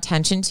that'll draw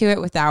attention to it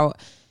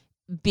without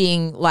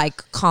being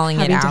like calling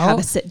Having it out. to have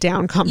a sit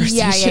down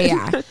conversation.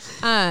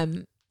 Yeah.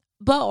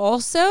 But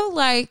also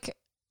like,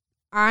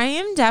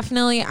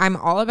 I'm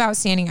all about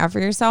standing up for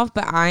yourself,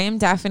 but I am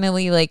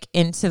definitely like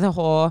into the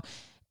whole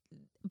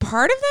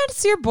part of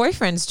that's your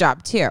boyfriend's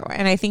job too.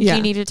 And I think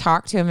you need to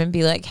talk to him and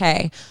be like,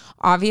 hey,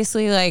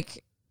 obviously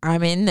like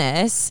I'm in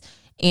this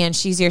and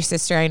she's your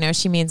sister. I know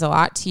she means a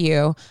lot to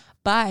you,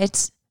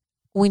 but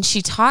when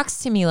she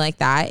talks to me like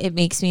that, it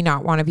makes me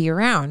not want to be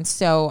around.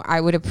 So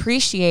I would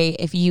appreciate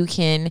if you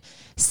can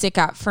stick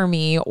up for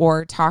me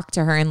or talk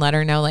to her and let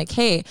her know like,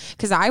 hey,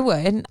 because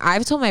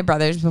I've told my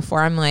brothers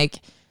before, I'm like,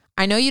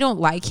 I know you don't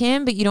like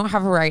him, but you don't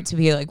have a right to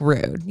be like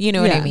rude. You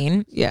know what I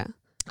mean? Yeah.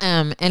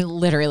 And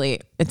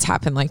literally it's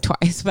happened like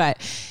twice, but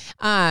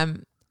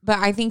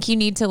I think you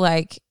need to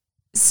like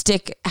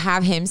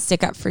have him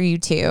stick up for you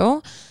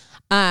too.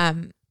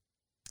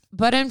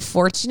 But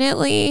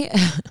unfortunately,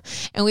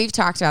 and we've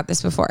talked about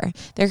this before,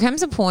 there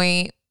comes a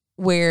point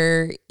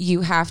where you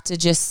have to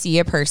just see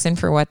a person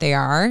for what they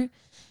are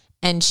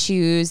and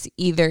choose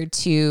either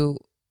to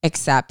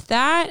accept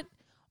that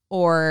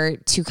or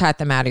to cut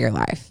them out of your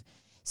life.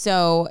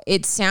 So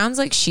it sounds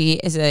like she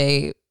is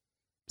a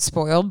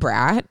spoiled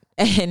brat.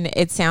 And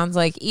it sounds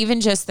like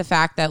even just the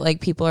fact that like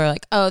people are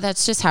like, oh,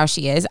 that's just how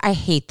she is. I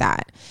hate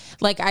that.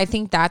 Like, I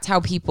think that's how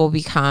people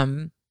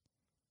become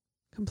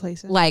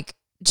complacent. Like,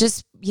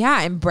 just,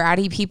 and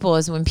bratty people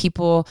is when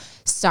people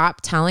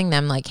stop telling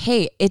them like,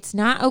 hey, it's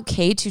not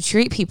okay to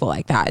treat people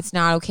like that. It's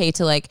not okay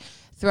to like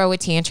throw a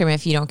tantrum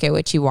if you don't get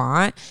what you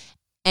want.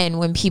 And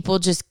when people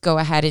just go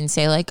ahead and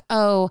say like,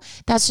 oh,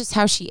 that's just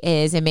how she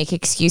is and make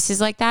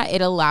excuses like that,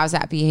 it allows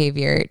that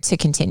behavior to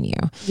continue.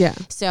 Yeah.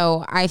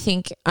 So I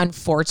think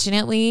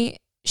unfortunately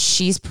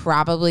she's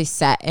probably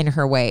set in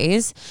her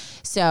ways.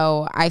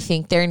 So I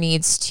think there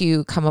needs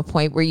to come a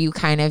point where you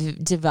kind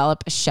of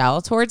develop a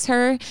shell towards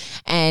her.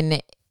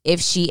 And if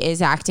she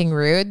is acting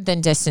rude, then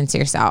distance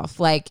yourself.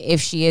 Like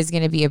if she is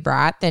going to be a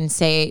brat, then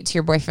say to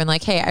your boyfriend,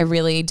 like, hey, I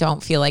really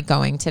don't feel like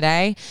going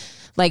today.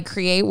 Like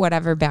create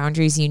whatever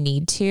boundaries you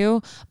need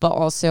to, but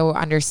also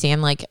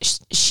understand like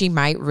she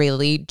might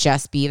really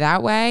just be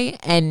that way.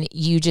 And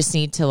you just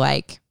need to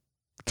like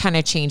kind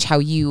of change how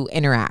you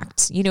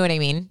interact. You know what I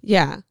mean?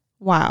 Yeah.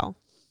 Wow.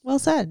 Well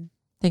said.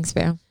 Thanks,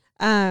 Boo.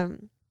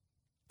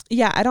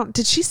 Yeah,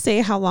 did she say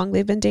how long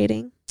they've been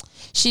dating?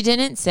 She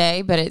didn't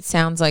say, but it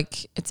sounds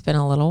like it's been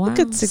a little while. A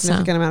good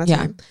significant amount of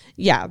time.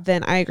 Yeah,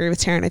 then I agree with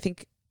Taryn. I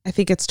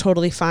think it's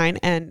totally fine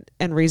and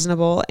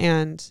reasonable,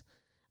 and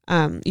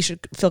you should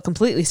feel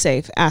completely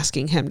safe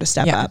asking him to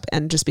step up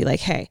and just be like,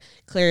 hey,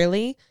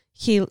 clearly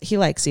he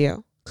likes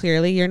you.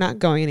 Clearly you're not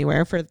going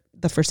anywhere for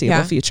the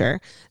foreseeable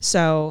future.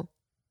 So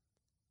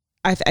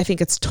I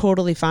think it's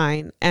totally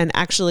fine, and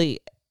actually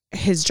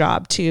his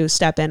job to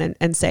step in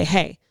and say,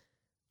 hey,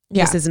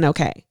 this isn't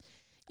okay.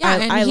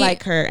 Yeah, I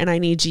like her and I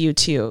need you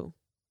to,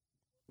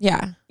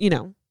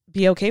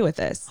 be okay with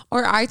this.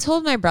 Or I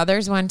told my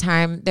brothers one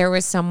time, there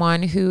was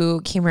someone who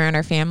came around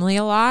our family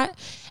a lot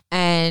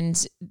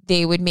and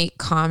they would make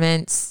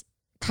comments,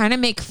 kind of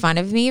make fun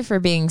of me for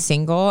being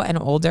single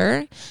and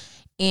older.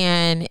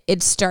 And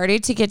it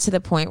started to get to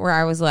the point where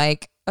I was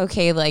like,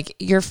 okay, like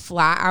you're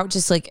flat out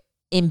just like,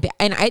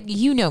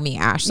 you know me,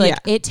 Ash, like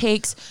it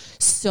takes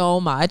so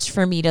much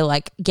for me to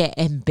like get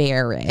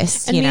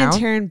embarrassed. And me and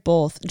Taryn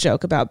both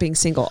joke about being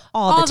single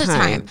all the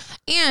time.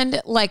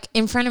 And like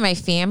in front of my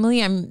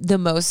family, I'm the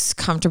most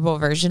comfortable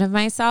version of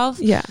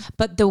myself. Yeah.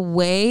 But the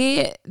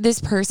way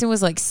this person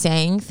was like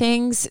saying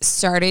things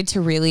started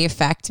to really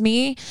affect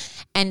me.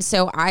 And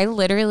so I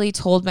literally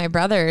told my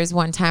brothers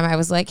one time, I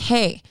was like,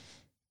 hey,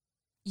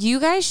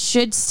 you guys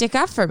should stick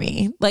up for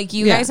me. Like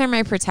you guys are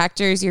my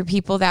protectors. You're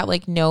people that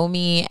like know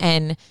me.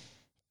 And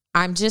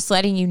I'm just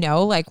letting you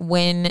know, like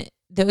when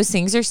those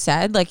things are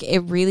said, like it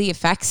really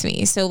affects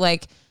me. So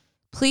like,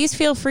 please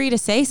feel free to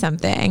say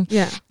something.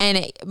 Yeah.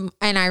 And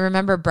I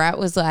remember Brett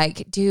was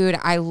like, dude,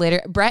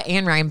 Brett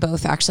and Ryan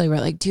both actually were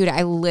like, dude,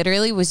 I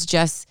literally was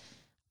just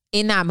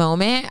in that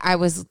moment. I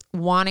was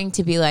wanting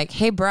to be like,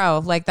 hey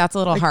bro, like that's a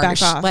little harsh.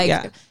 Back off.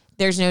 Like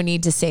there's no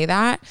need to say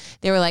that.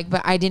 They were like,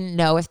 but I didn't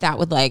know if that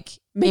would like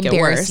make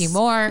embarrass you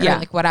more or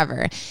like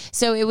whatever.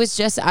 So it was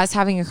just us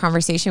having a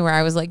conversation where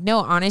I was like, no,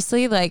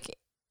 honestly, like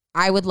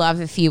I would love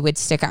if you would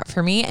stick up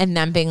for me, and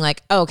them being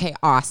like, okay,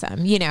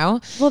 awesome. You know?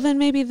 Well, then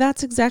maybe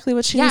that's exactly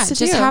what she needs to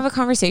do. Just have a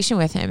conversation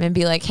with him and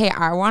be like, hey,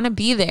 I want to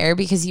be there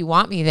because you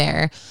want me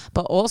there.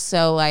 But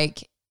also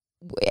like,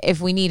 if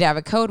we need to have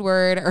a code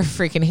word or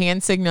freaking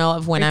hand signal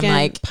of when I'm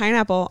like,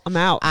 pineapple, I'm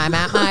out. I'm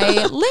at my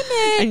limit.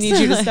 I need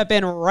you to step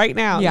in right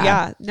now.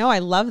 Yeah. No, I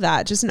love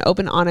that. Just an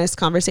open, honest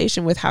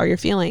conversation with how you're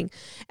feeling.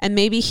 And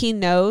maybe he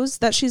knows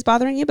that she's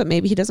bothering you, but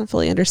maybe he doesn't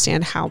fully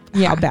understand how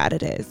bad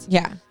it is.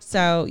 Yeah.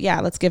 So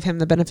let's give him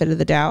the benefit of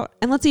the doubt.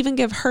 And let's even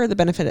give her the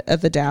benefit of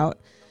the doubt.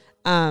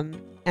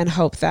 And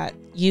hope that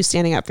you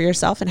standing up for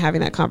yourself and having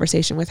that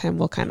conversation with him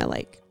will kind of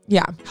like,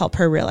 help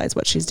her realize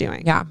what she's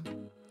doing. Yeah.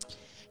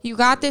 You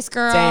got this,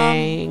 girl.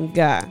 Dang.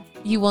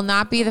 You will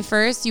not be the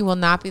first. You will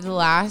not be the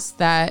last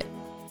that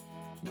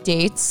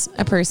dates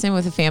a person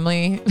with a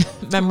family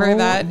member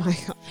that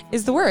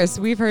is the worst.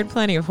 We've heard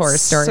plenty of horror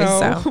stories.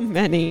 So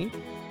many.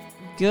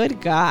 Good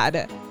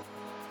God.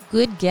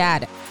 Good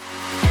God.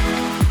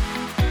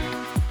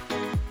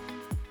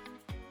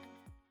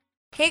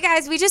 Hey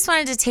guys, we just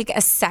wanted to take a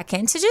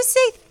second to just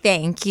say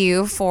thank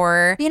you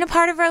for being a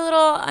part of our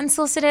little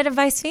unsolicited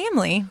advice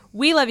family.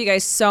 We love you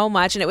guys so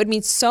much, and it would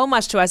mean so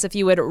much to us if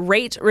you would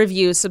rate,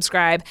 review,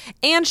 subscribe,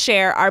 and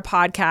share our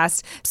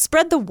podcast.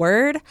 Spread the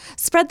word,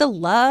 spread the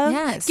love.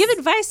 Yes. Give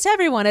advice to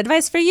everyone.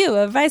 Advice for you,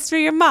 advice for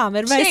your mom,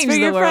 advice Change for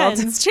your the world.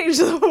 friends. Change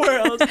the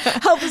world.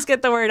 Help us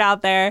get the word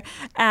out there.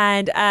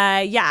 And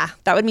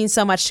that would mean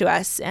so much to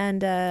us. And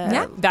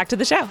back to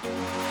the show.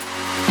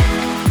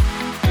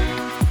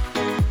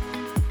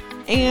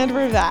 And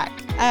we're back.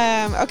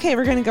 Okay,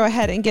 we're going to go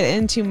ahead and get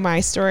into my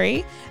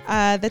story.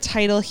 The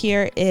title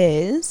here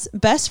is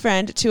Best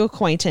Friend to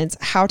Acquaintance,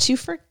 How to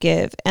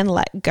Forgive and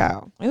Let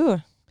Go.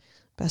 Ooh,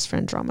 best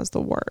friend drama is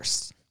the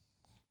worst.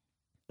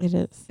 It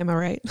is. Am I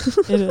right?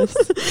 It is.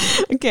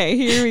 Okay,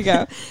 here we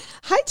go.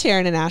 Hi,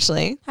 Taryn and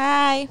Ashley.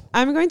 Hi.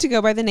 I'm going to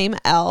go by the name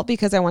Elle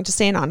because I want to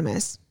stay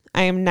anonymous.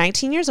 I am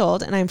 19 years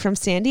old and I'm from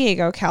San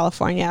Diego,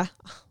 California.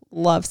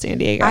 Love San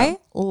Diego. I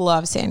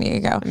love San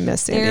Diego. I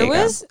miss San There Diego.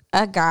 was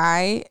a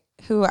guy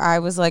who I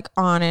was like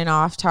on and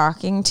off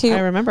talking to.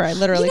 I remember I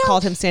literally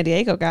called him San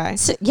Diego guy.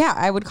 So, yeah,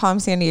 I would call him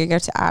San Diego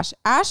to Ash.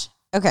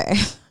 Okay.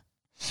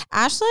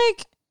 Ash,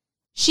 like,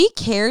 she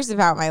cares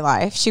about my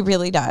life. She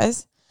really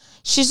does.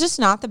 She's just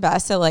not the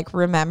best at like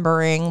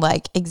remembering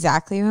like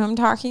exactly who I'm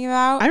talking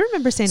about. I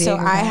remember San Diego. So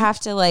I have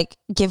to like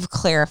give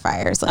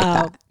clarifiers like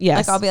that.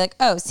 Yes. Like I'll be like,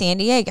 oh, San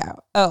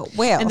Diego. Oh,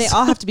 Wales. And they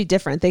all have to be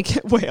different. They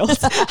can't Wales.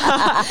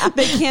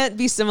 They can't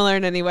be similar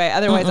in any way.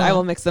 Otherwise, I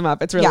will mix them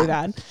up. It's really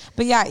bad.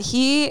 But yeah,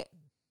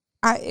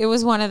 it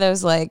was one of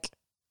those like,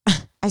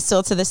 I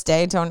still to this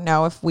day don't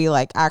know if we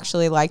like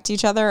actually liked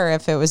each other or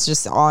if it was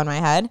just all in my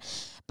head.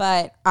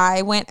 But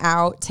I went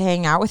out to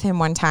hang out with him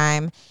one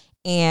time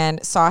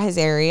and saw his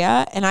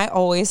area. And I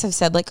always have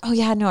said like, oh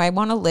yeah, no, I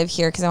want to live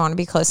here because I want to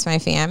be close to my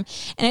fam.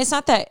 And it's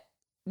not that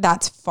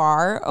that's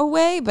far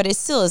away, but it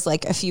still is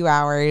like a few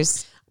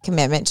hours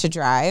commitment to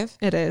drive.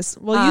 It is.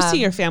 Well, you see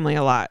your family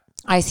a lot.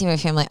 I see my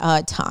family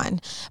a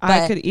ton.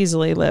 I could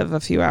easily live a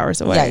few hours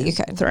away. Yeah, you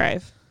could.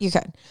 Thrive. You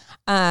could.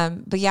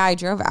 But yeah, I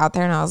drove out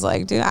there and I was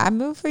like, dude, I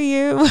moved for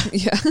you.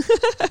 Yeah.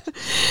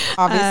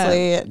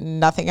 Obviously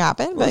nothing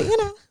happened, but you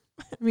know.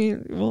 I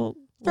mean, we'll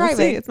Thriving.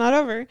 see. It's not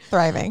over.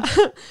 Thriving.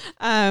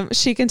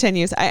 She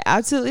continues, I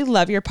absolutely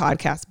love your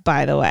podcast,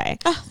 by the way.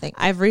 Oh, thank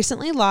you. I've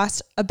recently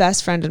lost a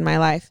best friend in my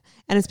life,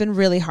 and it's been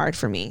really hard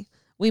for me.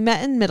 We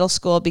met in middle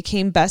school,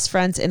 became best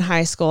friends in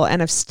high school, and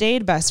have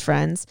stayed best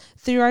friends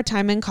through our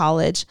time in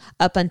college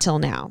up until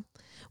now.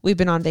 We've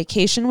been on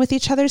vacation with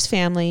each other's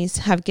families,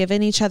 have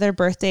given each other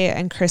birthday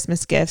and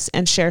Christmas gifts,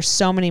 and share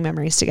so many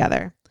memories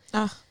together.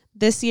 Oh.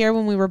 This year,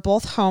 when we were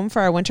both home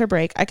for our winter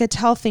break, I could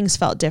tell things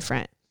felt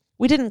different.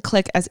 We didn't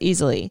click as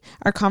easily.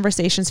 Our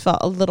conversations felt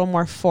a little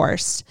more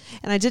forced,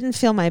 and I didn't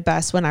feel my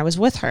best when I was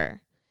with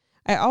her.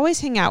 I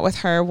always hang out with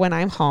her when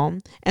I'm home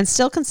and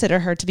still consider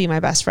her to be my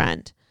best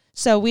friend.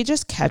 So we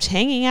just kept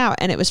hanging out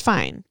and it was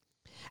fine.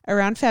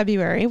 Around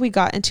February, we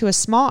got into a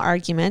small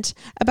argument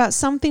about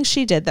something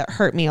she did that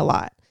hurt me a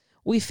lot.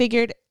 We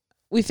figured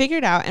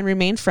out and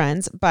remained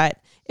friends, but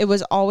it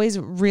was always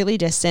really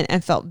distant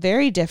and felt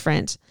very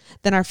different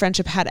than our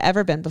friendship had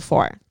ever been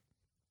before.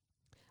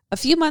 A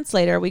few months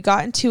later, we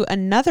got into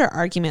another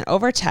argument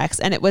over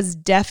text, and it was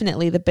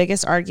definitely the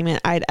biggest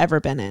argument I'd ever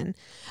been in.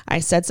 I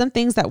said some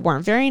things that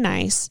weren't very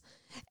nice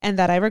and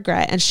that I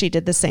regret, and she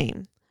did the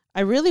same.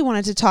 I really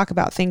wanted to talk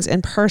about things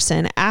in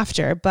person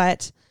after,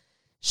 but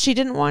she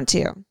didn't want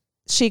to.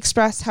 She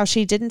expressed how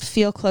she didn't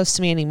feel close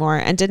to me anymore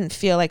and didn't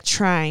feel like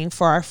trying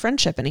for our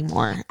friendship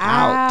anymore.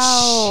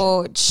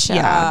 Ouch.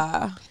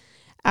 Yeah.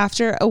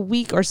 After a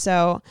week or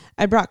so,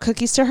 I brought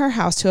cookies to her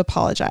house to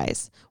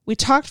apologize. We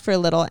talked for a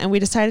little and we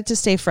decided to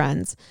stay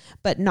friends,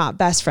 but not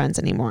best friends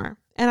anymore.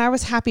 And I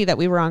was happy that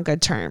we were on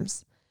good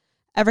terms.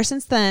 Ever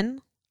since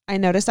then, I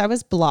noticed I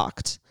was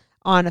blocked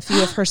on a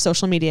few of her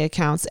social media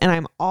accounts, and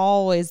I'm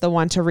always the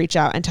one to reach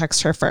out and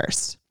text her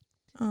first.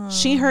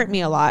 She hurt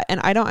me a lot, and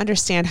I don't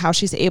understand how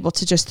she's able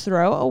to just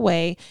throw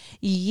away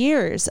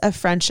years of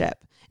friendship,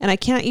 and I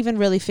can't even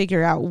really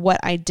figure out what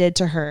I did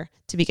to her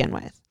to begin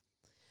with.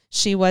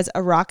 She was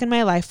a rock in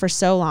my life for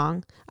so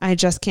long, I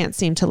just can't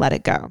seem to let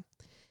it go.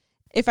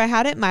 If I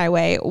had it my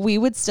way, we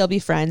would still be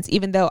friends,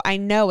 even though I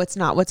know it's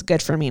not what's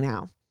good for me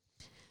now.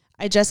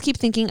 I just keep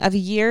thinking of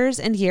years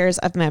and years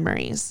of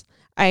memories.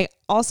 I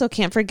also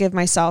can't forgive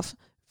myself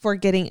for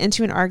getting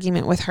into an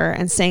argument with her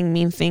and saying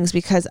mean things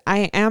because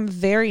I am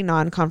very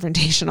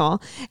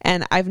non-confrontational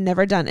and I've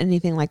never done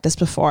anything like this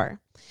before.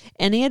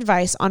 Any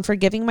advice on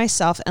forgiving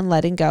myself and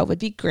letting go would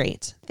be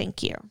great.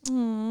 Thank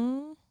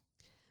you.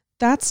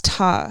 That's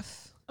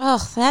tough.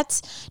 Oh,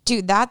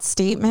 that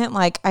statement,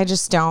 like, I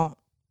just don't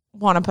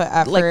want to put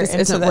effort Like this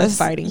into isn't worth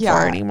fighting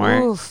for anymore.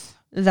 Oof.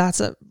 That's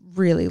a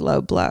really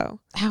low blow.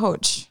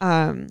 Ouch.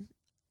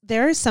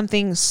 There is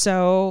something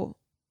so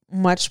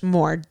much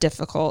more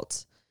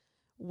difficult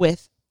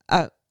with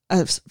a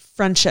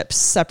friendship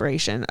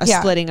separation,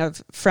 splitting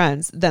of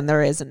friends than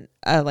there is in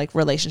a like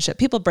relationship.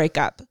 People break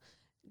up,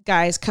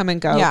 guys come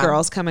and go,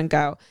 girls come and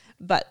go,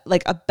 but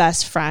like a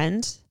best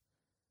friend,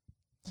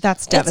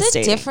 That's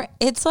devastating.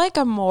 It's like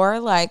a more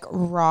like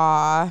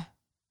raw.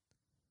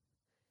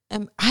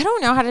 I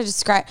don't know how to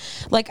describe.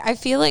 Like, I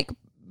feel like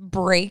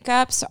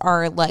breakups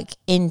are like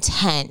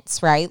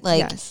intense, right?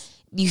 Like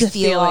you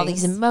feel all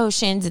these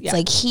emotions. It's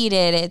like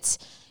heated.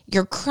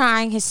 You're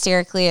crying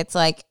hysterically. It's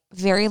like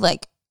very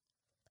like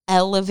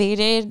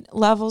elevated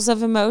levels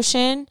of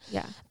emotion.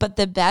 Yeah. But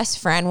the best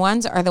friend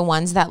ones are the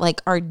ones that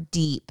like are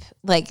deep.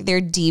 Like they're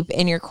deep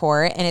in your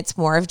core, and it's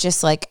more of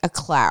just like a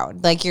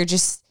cloud. Like you're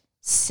just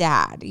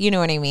sad. You know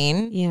what I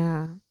mean?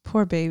 Yeah.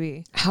 Poor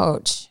baby.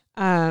 Ouch.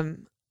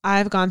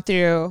 I've gone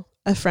through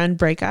a friend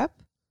breakup.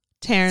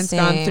 Taryn's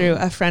gone through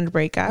a friend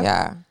breakup.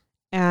 Yeah.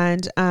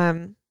 And,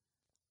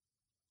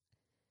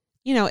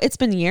 you know, it's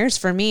been years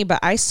for me, but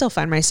I still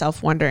find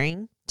myself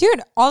wondering, dude,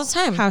 all the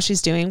time, how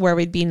she's doing, where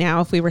we'd be now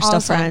if we were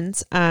still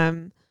friends.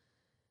 And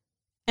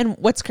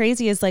what's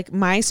crazy is like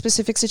my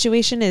specific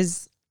situation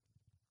is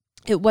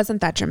it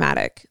wasn't that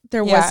dramatic.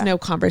 There was no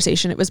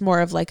conversation. It was more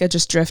of like a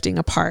just drifting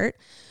apart,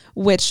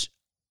 which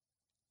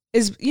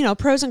is, you know,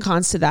 pros and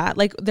cons to that.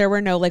 Like there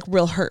were no like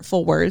real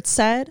hurtful words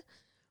said,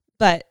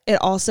 but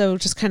it also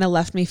just kind of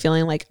left me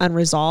feeling like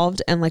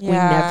unresolved and like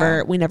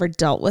we never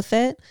dealt with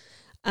it.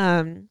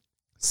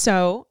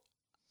 So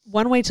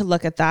one way to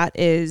look at that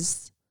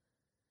is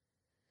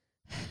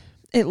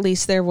at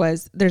least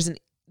it's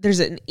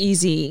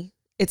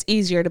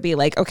easier to be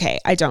like, okay,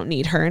 I don't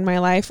need her in my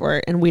life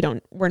we're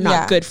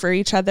not good for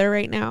each other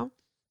right now.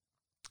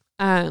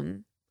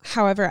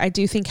 However, I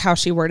do think how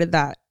she worded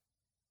that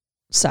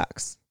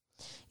sucks.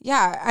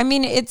 Yeah. I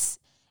mean, it's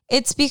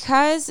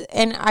because,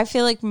 and I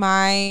feel like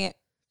my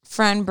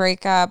friend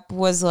breakup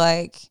was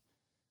like,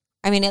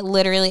 I mean, it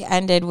literally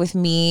ended with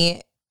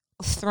me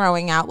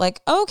throwing out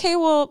like, okay,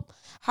 well,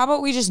 how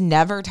about we just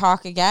never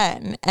talk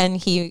again? And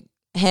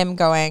him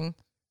going,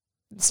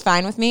 it's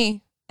fine with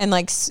me. And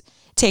like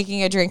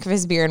taking a drink of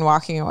his beer and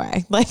walking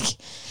away. Like,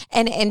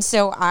 and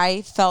so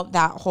I felt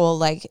that whole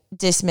like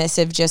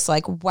dismissive, just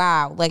like,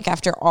 wow, like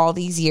after all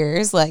these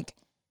years, like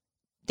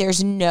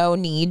there's no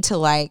need to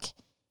like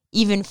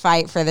even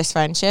fight for this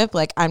friendship.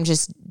 Like I'm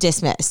just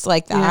dismissed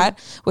like that,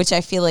 which I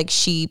feel like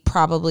she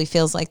probably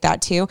feels like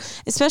that too,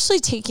 especially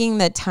taking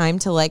the time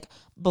to like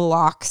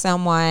block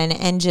someone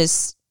and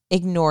just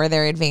ignore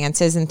their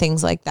advances and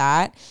things like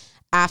that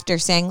after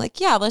saying like,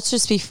 yeah, let's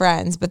just be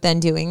friends. But then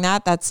doing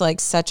that's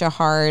like such a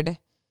hard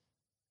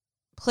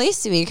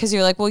place to be, because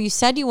you're like, well, you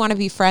said you want to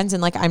be friends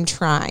and like I'm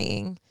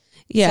trying.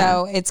 Yeah.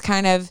 So it's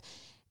kind of,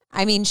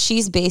 I mean,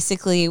 she's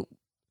basically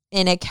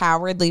in a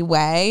cowardly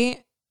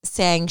way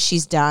saying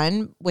she's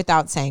done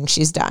without saying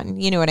she's done.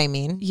 You know what I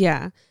mean?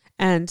 Yeah.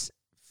 And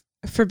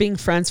for being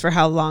friends for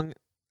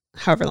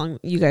however long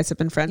you guys have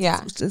been friends,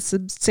 a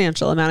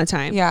substantial amount of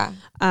time. Yeah.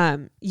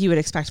 You would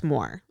expect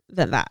more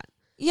than that.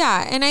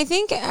 Yeah. And I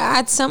think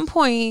at some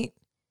point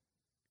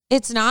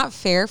it's not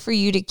fair for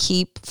you to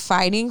keep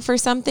fighting for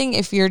something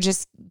if you're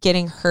just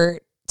getting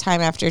hurt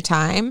time after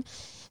time.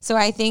 So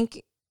I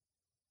think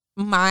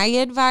my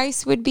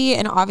advice would be,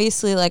 and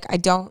obviously like I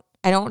don't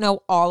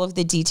know all of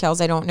the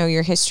details. I don't know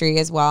your history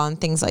as well and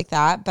things like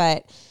that.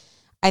 But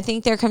I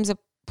think there comes a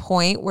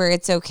point where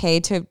it's okay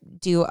to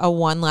do a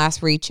one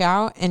last reach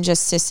out and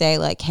just to say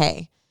like,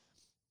 hey,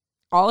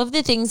 all of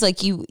the things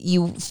like you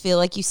feel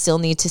like you still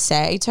need to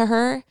say to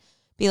her,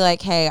 be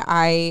like, hey,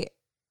 I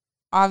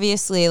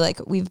obviously like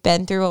we've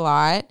been through a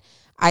lot.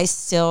 I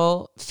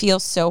still feel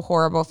so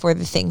horrible for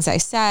the things I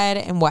said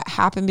and what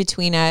happened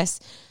between us.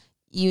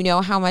 You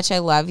know how much I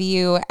love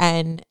you,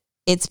 and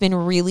it's been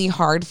really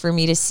hard for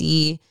me to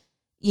see,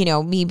 you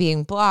know, me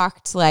being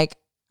blocked. Like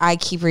I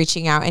keep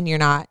reaching out and you're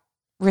not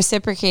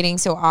reciprocating.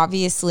 So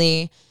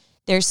obviously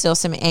there's still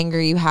some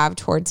anger you have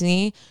towards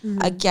me.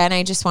 Mm-hmm. Again,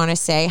 I just want to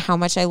say how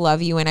much I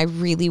love you and I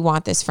really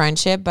want this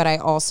friendship, but I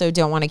also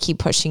don't want to keep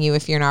pushing you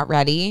if you're not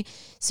ready.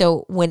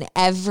 So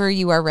whenever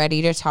you are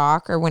ready to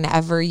talk or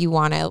whenever you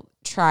want to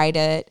try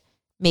to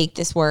make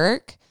this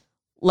work,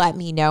 let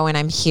me know and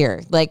I'm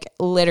here. Like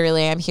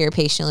literally I'm here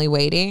patiently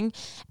waiting.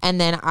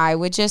 And then I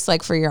would just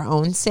like for your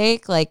own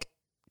sake, like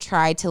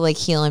try to like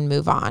heal and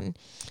move on.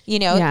 You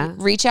know,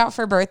 reach out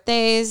for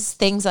birthdays,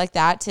 things like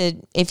that, to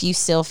if you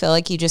still feel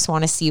like you just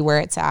want to see where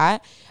it's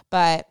at.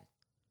 But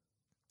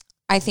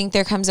I think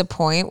there comes a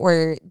point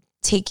where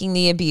taking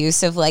the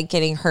abuse of like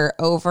getting hurt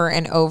over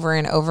and over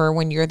and over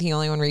when you're the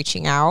only one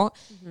reaching out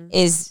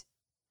is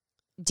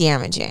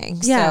damaging.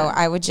 Yeah. So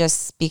I would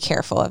just be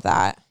careful of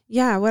that.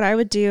 Yeah. What I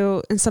would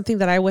do, and something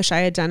that I wish I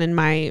had done in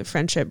my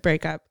friendship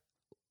breakup,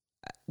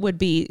 would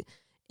be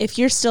if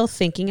you're still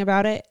thinking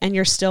about it and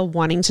you're still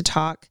wanting to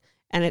talk,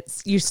 and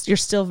it's you're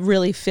still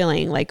really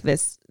feeling like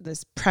this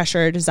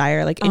pressure or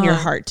desire like in your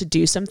heart to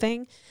do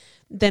something,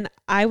 then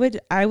I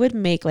would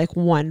make like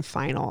one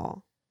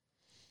final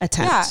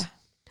attempt.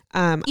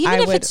 Yeah.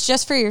 Even if it's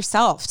just for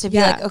yourself to be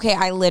like, okay,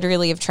 I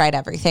literally have tried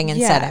everything and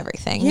said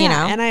everything, you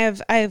know? And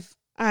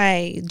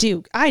I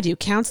do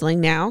counseling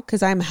now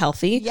because I'm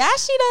healthy. Yeah,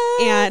 she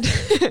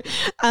does.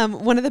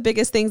 And one of the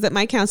biggest things that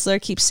my counselor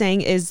keeps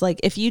saying is like,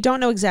 if you don't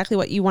know exactly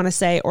what you want to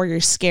say or you're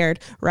scared,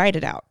 write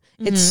it out.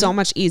 It's so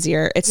much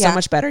easier. It's so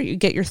much better. You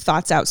get your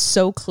thoughts out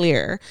so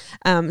clear.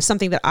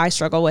 Something that I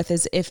struggle with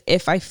is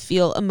if I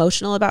feel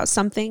emotional about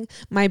something,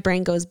 my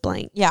brain goes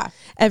blank. Yeah.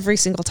 Every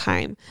single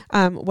time.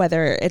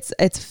 Whether it's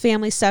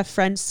family stuff,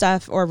 friend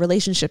stuff, or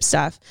relationship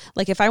stuff.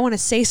 Like if I want to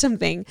say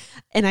something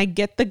and I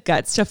get the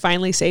guts to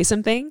finally say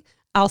something,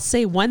 I'll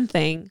say one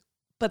thing,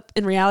 but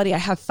in reality, I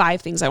have 5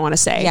 things I want to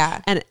say.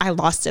 Yeah. And I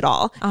lost it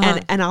all.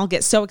 And I'll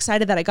get so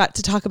excited that I got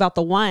to talk about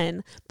the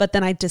one, but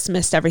then I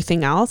dismissed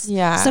everything else.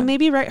 Yeah. So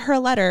maybe write her a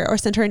letter or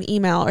send her an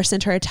email or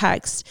send her a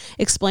text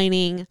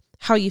explaining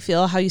how you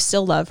feel, how you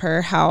still love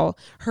her, how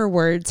her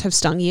words have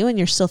stung you and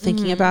you're still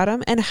thinking about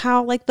them, and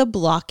how like the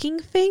blocking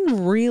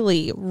thing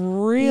really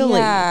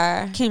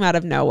came out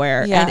of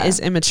nowhere and is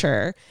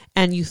immature.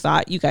 And you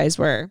thought you guys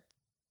were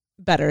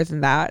better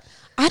than that.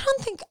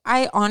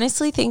 I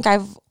honestly think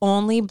I've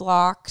only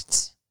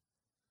blocked,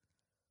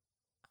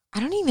 I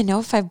don't even know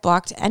if I've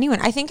blocked anyone.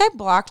 I think I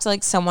blocked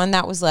like someone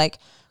that was like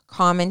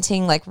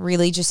commenting like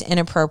really just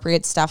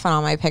inappropriate stuff on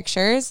all my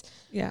pictures.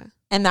 Yeah.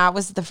 And that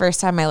was the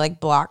first time I like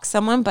blocked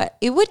someone, but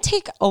it would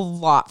take a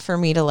lot for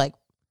me to like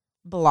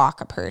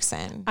block a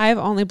person. I've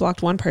only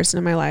blocked one person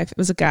in my life. It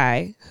was a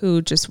guy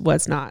who just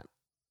was not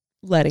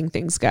letting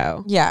things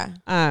go. Yeah.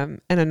 And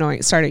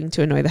starting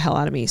to annoy the hell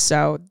out of me.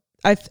 So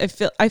I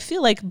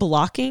feel like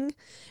blocking,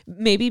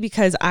 maybe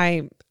because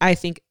I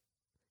think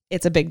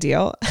it's a big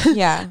deal.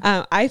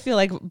 Yeah. I feel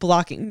like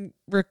blocking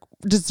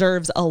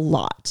deserves a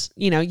lot.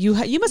 You know,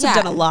 you must have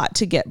done a lot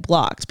to get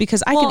blocked,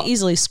 because I can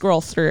easily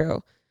scroll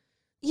through.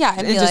 Yeah,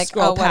 and be just like,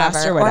 scroll past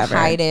whatever, or whatever, or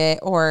hide it,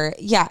 or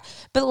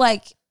but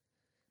like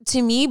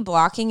to me,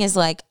 blocking is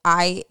like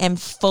I am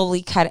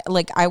fully cut.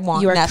 Like I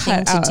want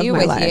nothing to do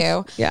with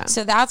you. Yeah.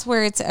 So that's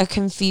where it's a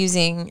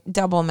confusing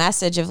double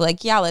message of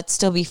like, yeah, let's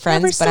still be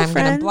friends, but still I'm going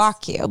to friends.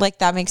 block you. Like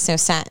that makes no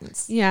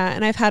sense. Yeah,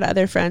 and I've had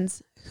other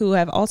friends who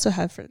have also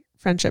had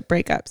friendship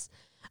breakups,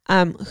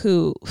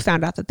 who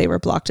found out that they were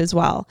blocked as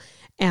well,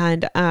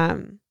 and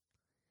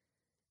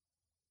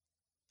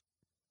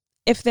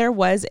if there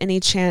was any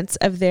chance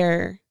of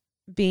there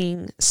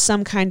being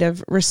some kind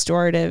of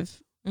restorative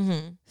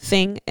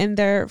thing in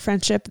their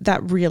friendship,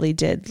 that really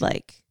did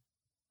like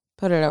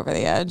put it over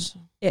the edge.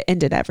 It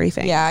ended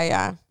everything.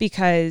 Yeah.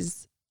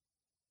 Because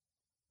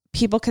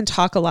people can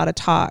talk a lot of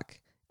talk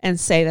and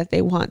say that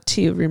they want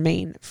to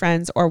remain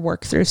friends or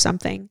work through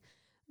something,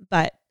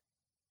 but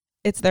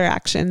it's their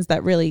actions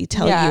that really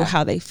tell you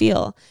how they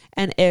feel.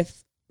 And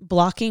if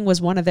blocking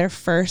was one of their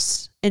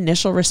first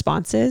initial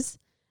responses,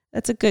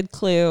 that's a good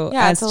clue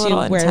as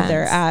to where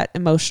they're at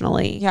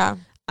emotionally. Yeah.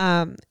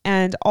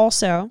 And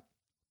also,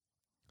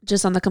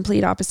 just on the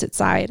complete opposite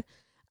side,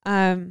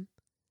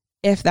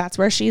 if that's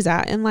where she's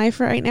at in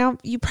life right now,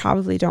 you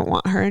probably don't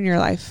want her in your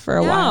life for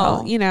a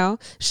while. You know,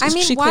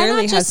 she why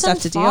clearly not has just stuff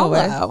to deal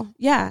with.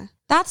 Yeah.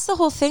 That's the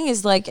whole thing,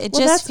 is like, it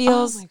just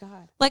feels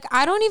like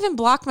I don't even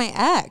block my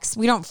ex.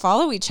 We don't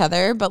follow each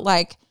other, but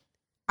like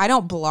I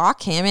don't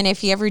block him. And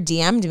if he ever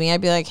DM'd me, I'd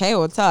be like, hey,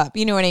 what's up?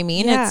 You know what I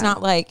mean? Yeah. It's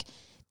not like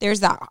there's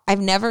that. I've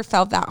never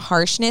felt that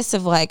harshness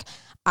of like,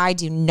 I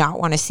do not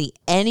want to see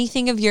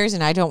anything of yours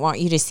and I don't want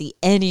you to see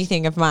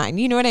anything of mine.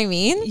 You know what I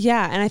mean?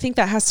 Yeah. And I think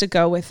that has to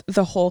go with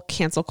the whole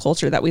cancel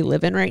culture that we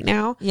live in right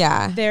now.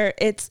 Yeah.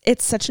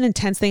 It's such an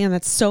intense thing. And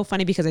that's so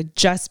funny because I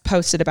just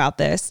posted about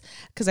this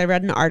because I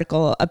read an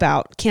article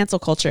about cancel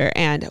culture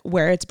and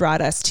where it's brought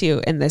us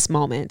to in this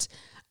moment.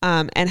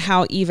 And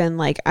how even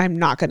like, I'm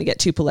not going to get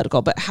too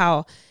political, but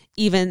how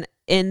even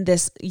in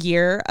this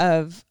year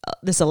of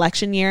this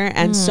election year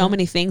and so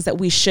many things that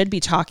we should be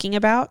talking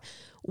about,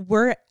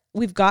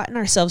 we've gotten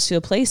ourselves to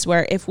a place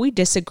where if we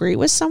disagree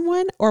with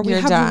someone or we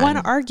have done. one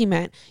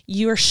argument,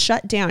 you're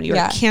shut down,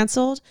 you're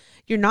canceled,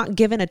 you're not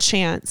given a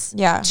chance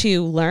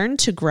to learn,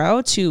 to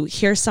grow, to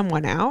hear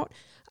someone out.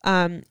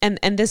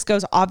 And this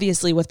goes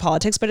obviously with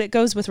politics, but it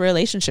goes with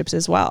relationships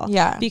as well.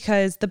 Yeah.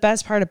 Because the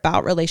best part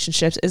about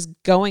relationships is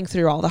going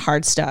through all the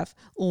hard stuff,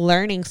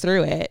 learning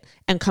through it,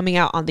 and coming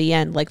out on the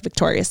end like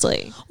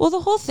victoriously. Well, the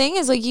whole thing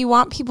is like, you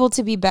want people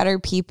to be better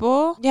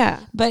people.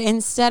 Yeah. But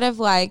instead of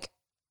like,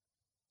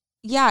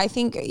 I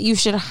think you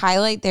should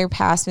highlight their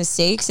past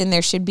mistakes and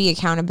there should be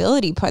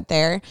accountability put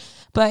there.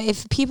 But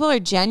if people are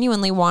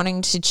genuinely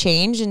wanting to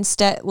change,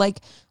 instead, like,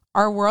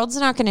 our world's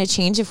not going to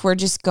change if we're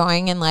just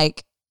going and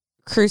like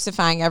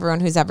crucifying everyone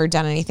who's ever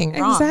done anything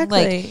wrong.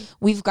 Exactly. Like,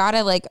 we've got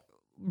to like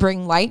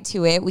bring light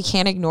to it. We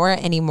can't ignore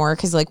it anymore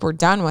because like we're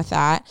done with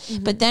that.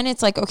 But then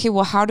it's like, okay,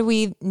 well, how do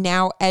we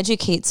now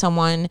educate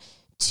someone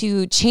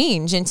to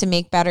change and to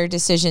make better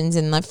decisions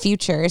in the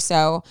future?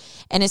 So,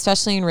 and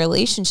especially in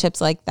relationships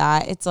like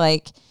that, it's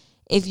like,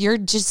 if you're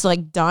just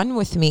like done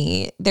with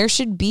me, there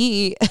should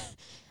be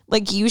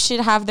like, you should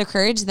have the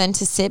courage then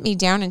to sit me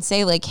down and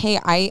say like, hey,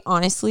 I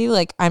honestly,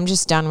 like, I'm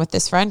just done with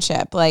this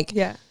friendship. Like,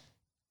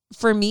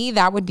 for me,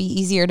 that would be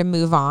easier to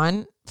move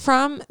on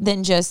from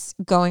than just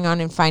going on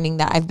and finding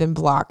that I've been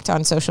blocked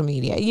on social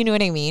media. You know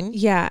what I mean?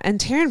 Yeah. And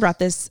Taryn brought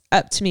this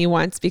up to me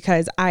once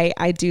because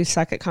I do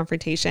suck at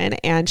confrontation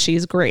and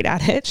she's great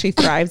at it. She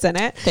thrives in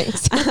it.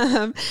 Thanks.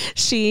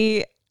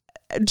 She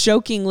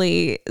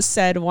jokingly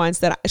said once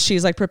that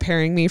she's like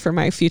preparing me for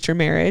my future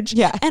marriage.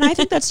 Yeah. And I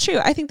think that's true.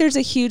 I think there's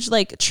a huge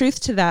like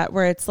truth to that,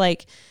 where it's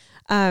like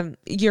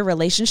your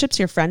relationships,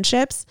 your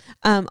friendships,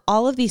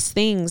 all of these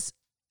things,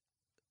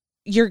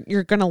 you're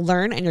going to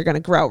learn and you're going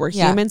to grow. We're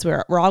humans.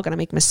 We're all going to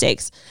make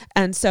mistakes.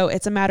 And so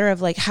it's a matter of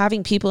like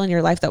having people in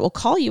your life that will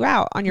call you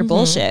out on your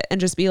bullshit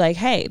and just be like,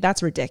 hey,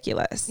 that's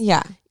ridiculous.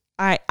 Yeah.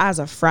 As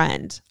a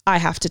friend, I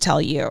have to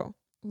tell you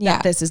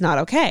that this is not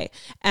okay.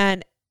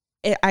 And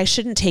I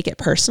shouldn't take it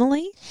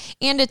personally.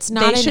 And it's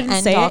not they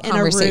shouldn't say it in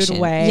a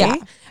rude way. Yeah.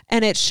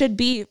 And it should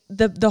be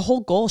the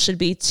whole goal should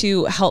be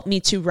to help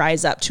me to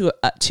rise up to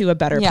a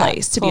better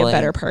place, to be a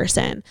better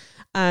person.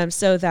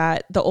 So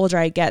that the older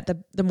I get,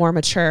 the more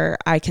mature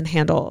I can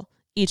handle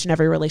each and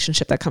every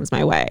relationship that comes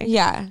my way.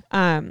 Yeah.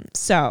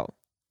 So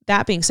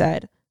that being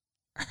said,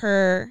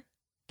 her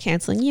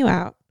canceling you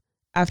out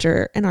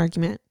after an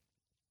argument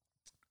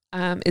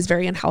is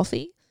very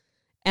unhealthy.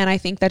 And I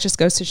think that just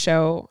goes to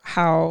show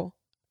how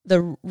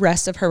the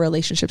rest of her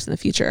relationships in the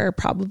future are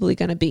probably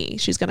going to be.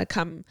 She's going to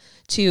come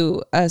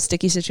to a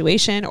sticky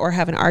situation or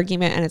have an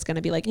argument and it's going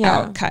to be like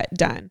out, cut,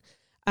 done.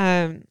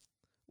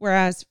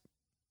 Whereas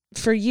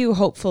for you,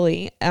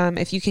 hopefully,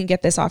 if you can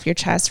get this off your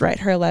chest, write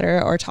her a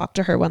letter or talk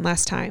to her one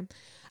last time.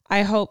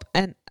 I hope,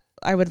 and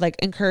I would like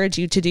encourage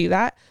you to do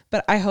that,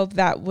 but I hope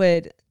that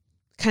would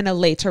kind of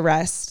lay to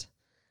rest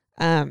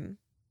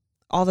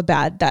all the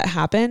bad that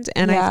happened.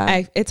 And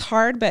I it's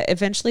hard, but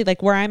eventually,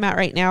 like where I'm at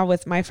right now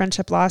with my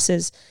friendship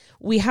losses,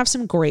 we have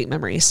some great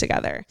memories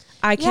together.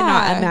 I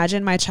cannot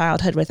imagine my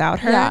childhood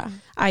without her. Yeah.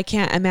 I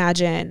can't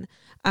imagine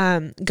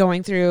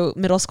going through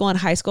middle school and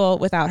high school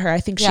without her. I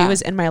think she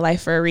was in my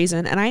life for a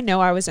reason, and I know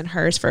I was in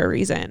hers for a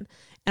reason.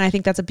 And I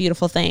think that's a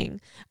beautiful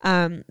thing.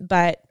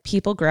 But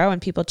people grow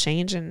and people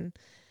change, and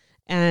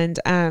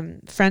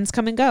friends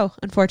come and go,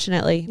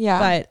 unfortunately.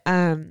 Yeah.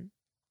 But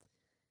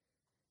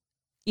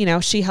you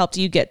know, she helped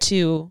you get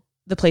to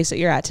the place that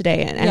you're at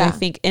today. And I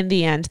think in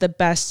the end, the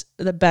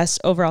best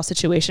overall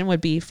situation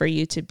would be for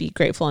you to be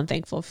grateful and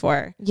thankful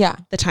for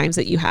the times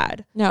that you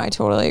had. No, I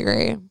totally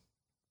agree.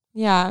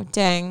 Yeah.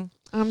 Dang.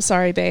 I'm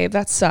sorry, babe.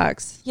 That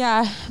sucks.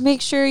 Yeah.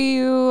 Make sure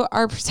you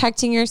are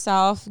protecting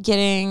yourself,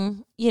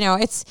 getting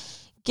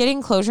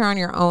closure on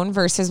your own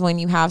versus when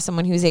you have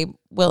someone who's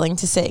willing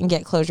to sit and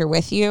get closure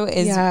with you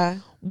is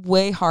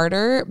way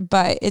harder,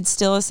 but it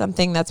still is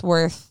something that's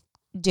worth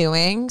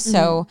doing.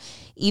 So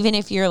even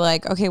if you're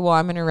like, okay, well,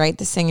 I'm going to write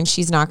this thing and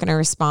she's not going to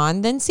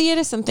respond, then see it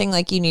as something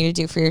like you need to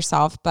do for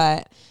yourself.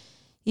 But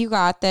you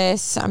got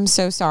this. I'm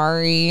so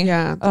sorry.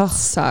 Yeah. That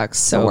sucks.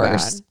 So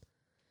worst.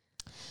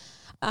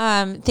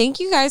 Bad. Thank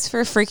you guys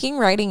for freaking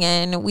writing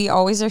in. We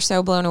always are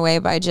so blown away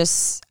by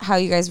just how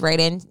you guys write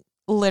in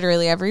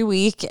literally every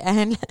week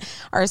and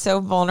are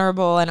so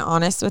vulnerable and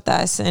honest with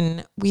us.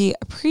 And we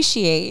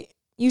appreciate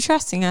you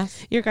trusting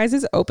us. Your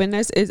guys'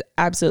 openness is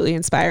absolutely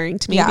inspiring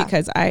to me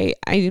because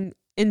I'm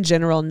in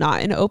general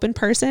not an open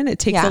person. It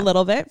takes a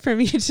little bit for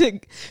me to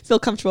feel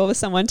comfortable with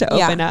someone to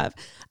open up.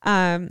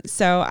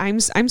 So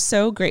I'm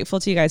so grateful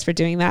to you guys for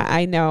doing that.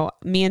 I know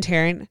me and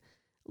Taryn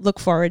look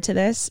forward to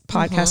this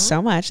podcast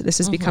so much. This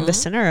has become the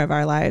center of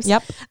our lives.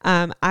 Yep.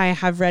 I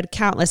have read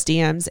countless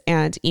DMs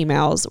and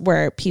emails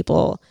where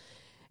people,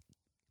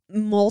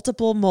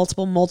 multiple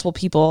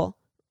people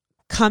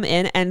come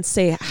in and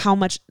say how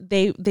much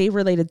they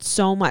related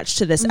so much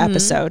to this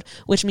episode,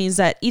 which means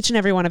that each and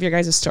every one of your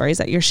guys' stories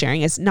that you're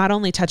sharing is not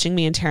only touching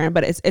me and Taryn,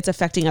 but it's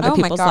affecting other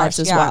people's lives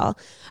as well.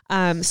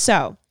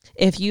 So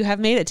if you have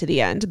made it to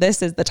the end,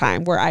 this is the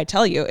time where I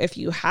tell you, if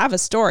you have a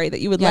story that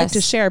you would like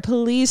to share,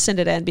 please send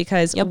it in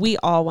because we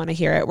all want to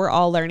hear it. We're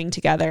all learning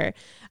together.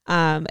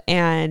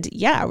 And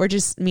we're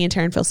just, me and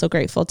Taryn feel so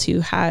grateful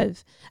to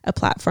have a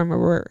platform where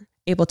we're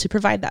able to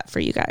provide that for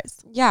you guys.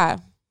 Yeah.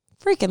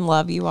 Freaking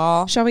love you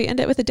all. Shall we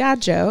end it with a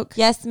dad joke?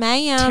 Yes,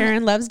 ma'am.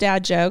 Taryn loves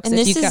dad jokes. And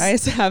if you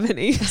guys have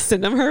any,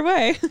 send them her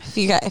way. If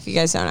you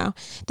guys don't know,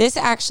 this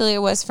actually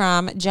was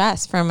from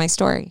Jess from my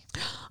story.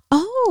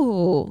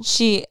 Oh,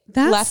 she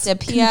left a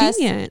PS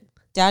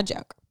dad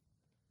joke.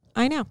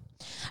 I know.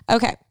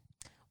 Okay.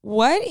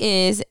 What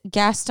is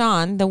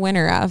Gaston the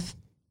winner of?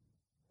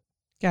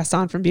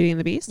 Gaston from Beauty and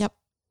the Beast? Yep.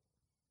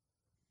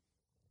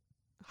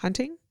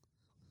 Hunting?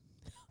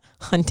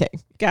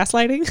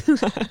 Gaslighting?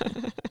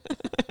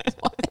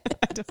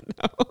 I don't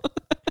know.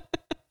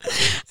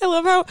 I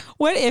love how,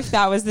 what if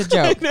that was the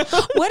joke?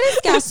 What is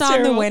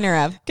Gaston the winner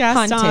of?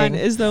 Gaston hunting.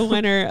 Is the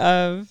winner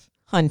of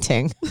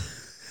hunting.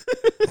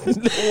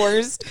 The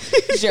worst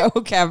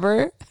joke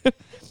ever.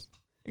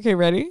 Okay,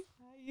 ready?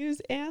 I use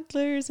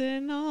antlers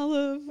in all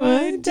of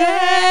my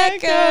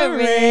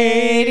decorating.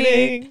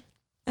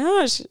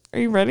 Oh, are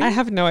you ready? I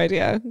have no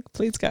idea.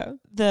 Please go.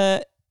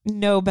 The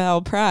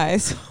Nobel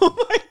Prize. Oh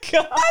my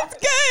God. That's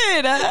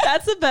good.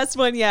 That's the best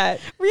one yet.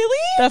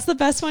 Really? That's the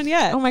best one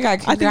yet. Oh my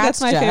God.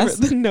 Congrats, I think that's my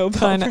favorite. The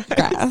Nobel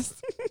Prize.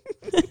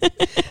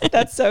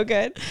 That's so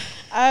good.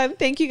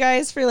 Thank you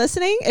guys for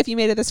listening. If you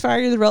made it this far,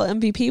 you're the real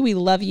MVP. We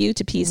love you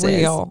to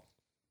pieces.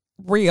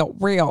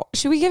 Real.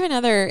 Should we give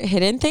another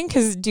hidden thing?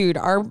 Because, dude,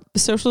 our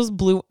socials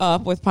blew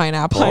up with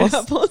pineapples.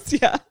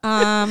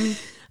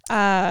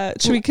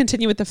 Should we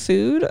continue with the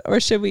food or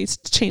should we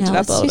change it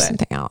up a little bit?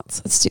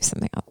 Let's do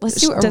something else.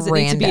 Let's do a Does it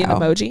rando. need to be an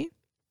emoji?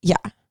 Yeah.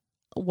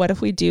 What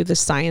if we do the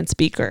science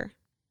beaker?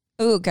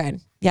 Oh,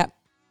 good. Yep.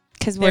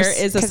 Because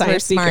there is a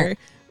science beaker.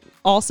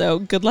 Also,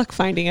 good luck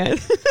finding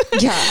it.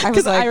 Yeah,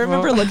 because I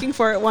remember looking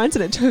for it once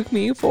and it took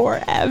me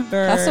forever.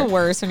 That's the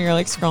worst when you're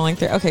like scrolling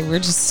through. Okay, we're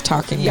just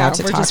talking. Yeah,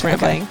 we're just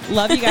rambling. Okay.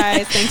 Love you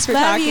guys. Thanks for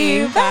talking.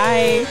 You.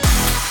 Bye.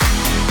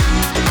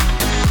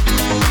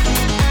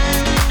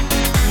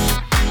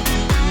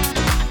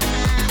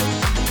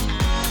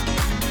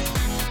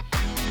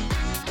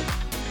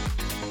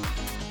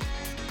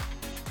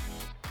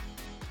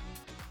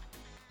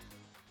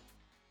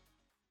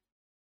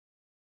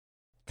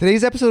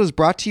 Today's episode is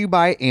brought to you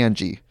by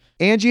Angie.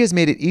 Angie has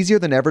made it easier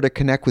than ever to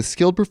connect with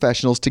skilled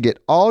professionals to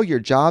get all your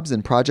jobs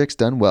and projects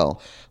done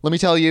well. Let me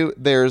tell you,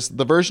 there's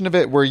the version of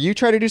it where you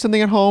try to do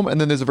something at home,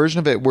 and then there's a version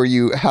of it where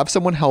you have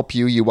someone help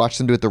you, you watch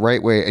them do it the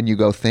right way, and you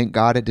go, thank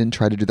God I didn't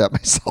try to do that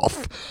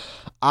myself.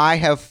 I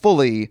have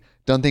fully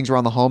done things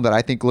around the home that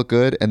I think look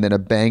good, and then a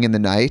bang in the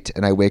night,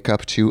 and I wake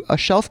up to a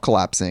shelf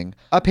collapsing,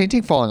 a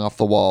painting falling off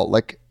the wall.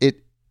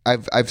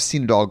 I've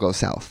seen it all go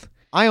south.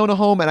 I own a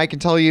home, and I can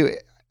tell you,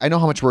 I know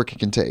how much work it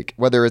can take.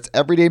 Whether it's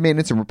everyday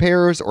maintenance and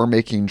repairs or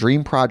making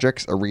dream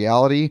projects a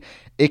reality,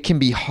 it can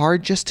be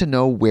hard just to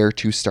know where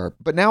to start.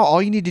 But now all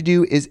you need to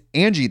do is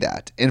Angie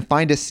that and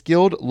find a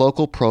skilled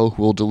local pro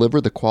who will deliver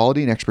the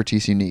quality and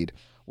expertise you need.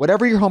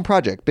 Whatever your home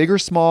project, big or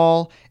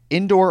small,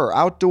 indoor or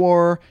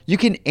outdoor, you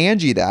can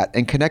Angie that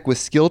and connect with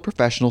skilled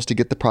professionals to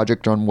get the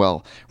project done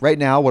well. Right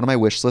now, one of my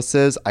wish lists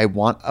is I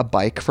want a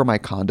bike for my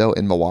condo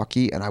in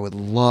Milwaukee, and I would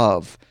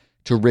love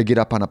to rig it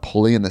up on a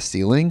pulley in the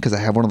ceiling because I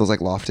have one of those like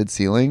lofted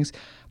ceilings,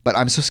 but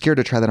I'm so scared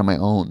to try that on my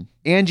own.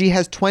 Angie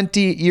has 20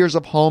 years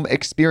of home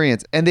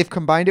experience, and they've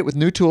combined it with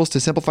new tools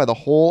to simplify the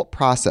whole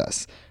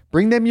process.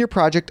 Bring them your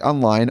project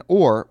online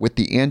or with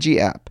the Angie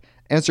app.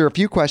 Answer a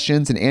few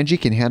questions and Angie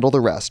can handle the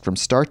rest from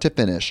start to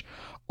finish,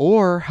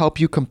 or help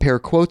you compare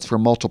quotes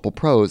from multiple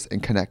pros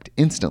and connect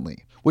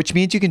instantly, which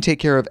means you can take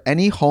care of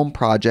any home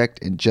project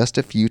in just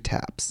a few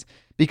taps.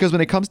 Because when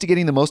it comes to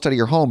getting the most out of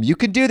your home, you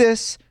can do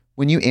this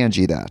when you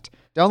Angie that.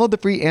 Download the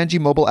free Angie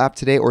mobile app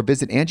today or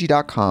visit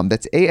Angie.com.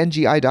 That's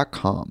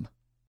ANGI.com.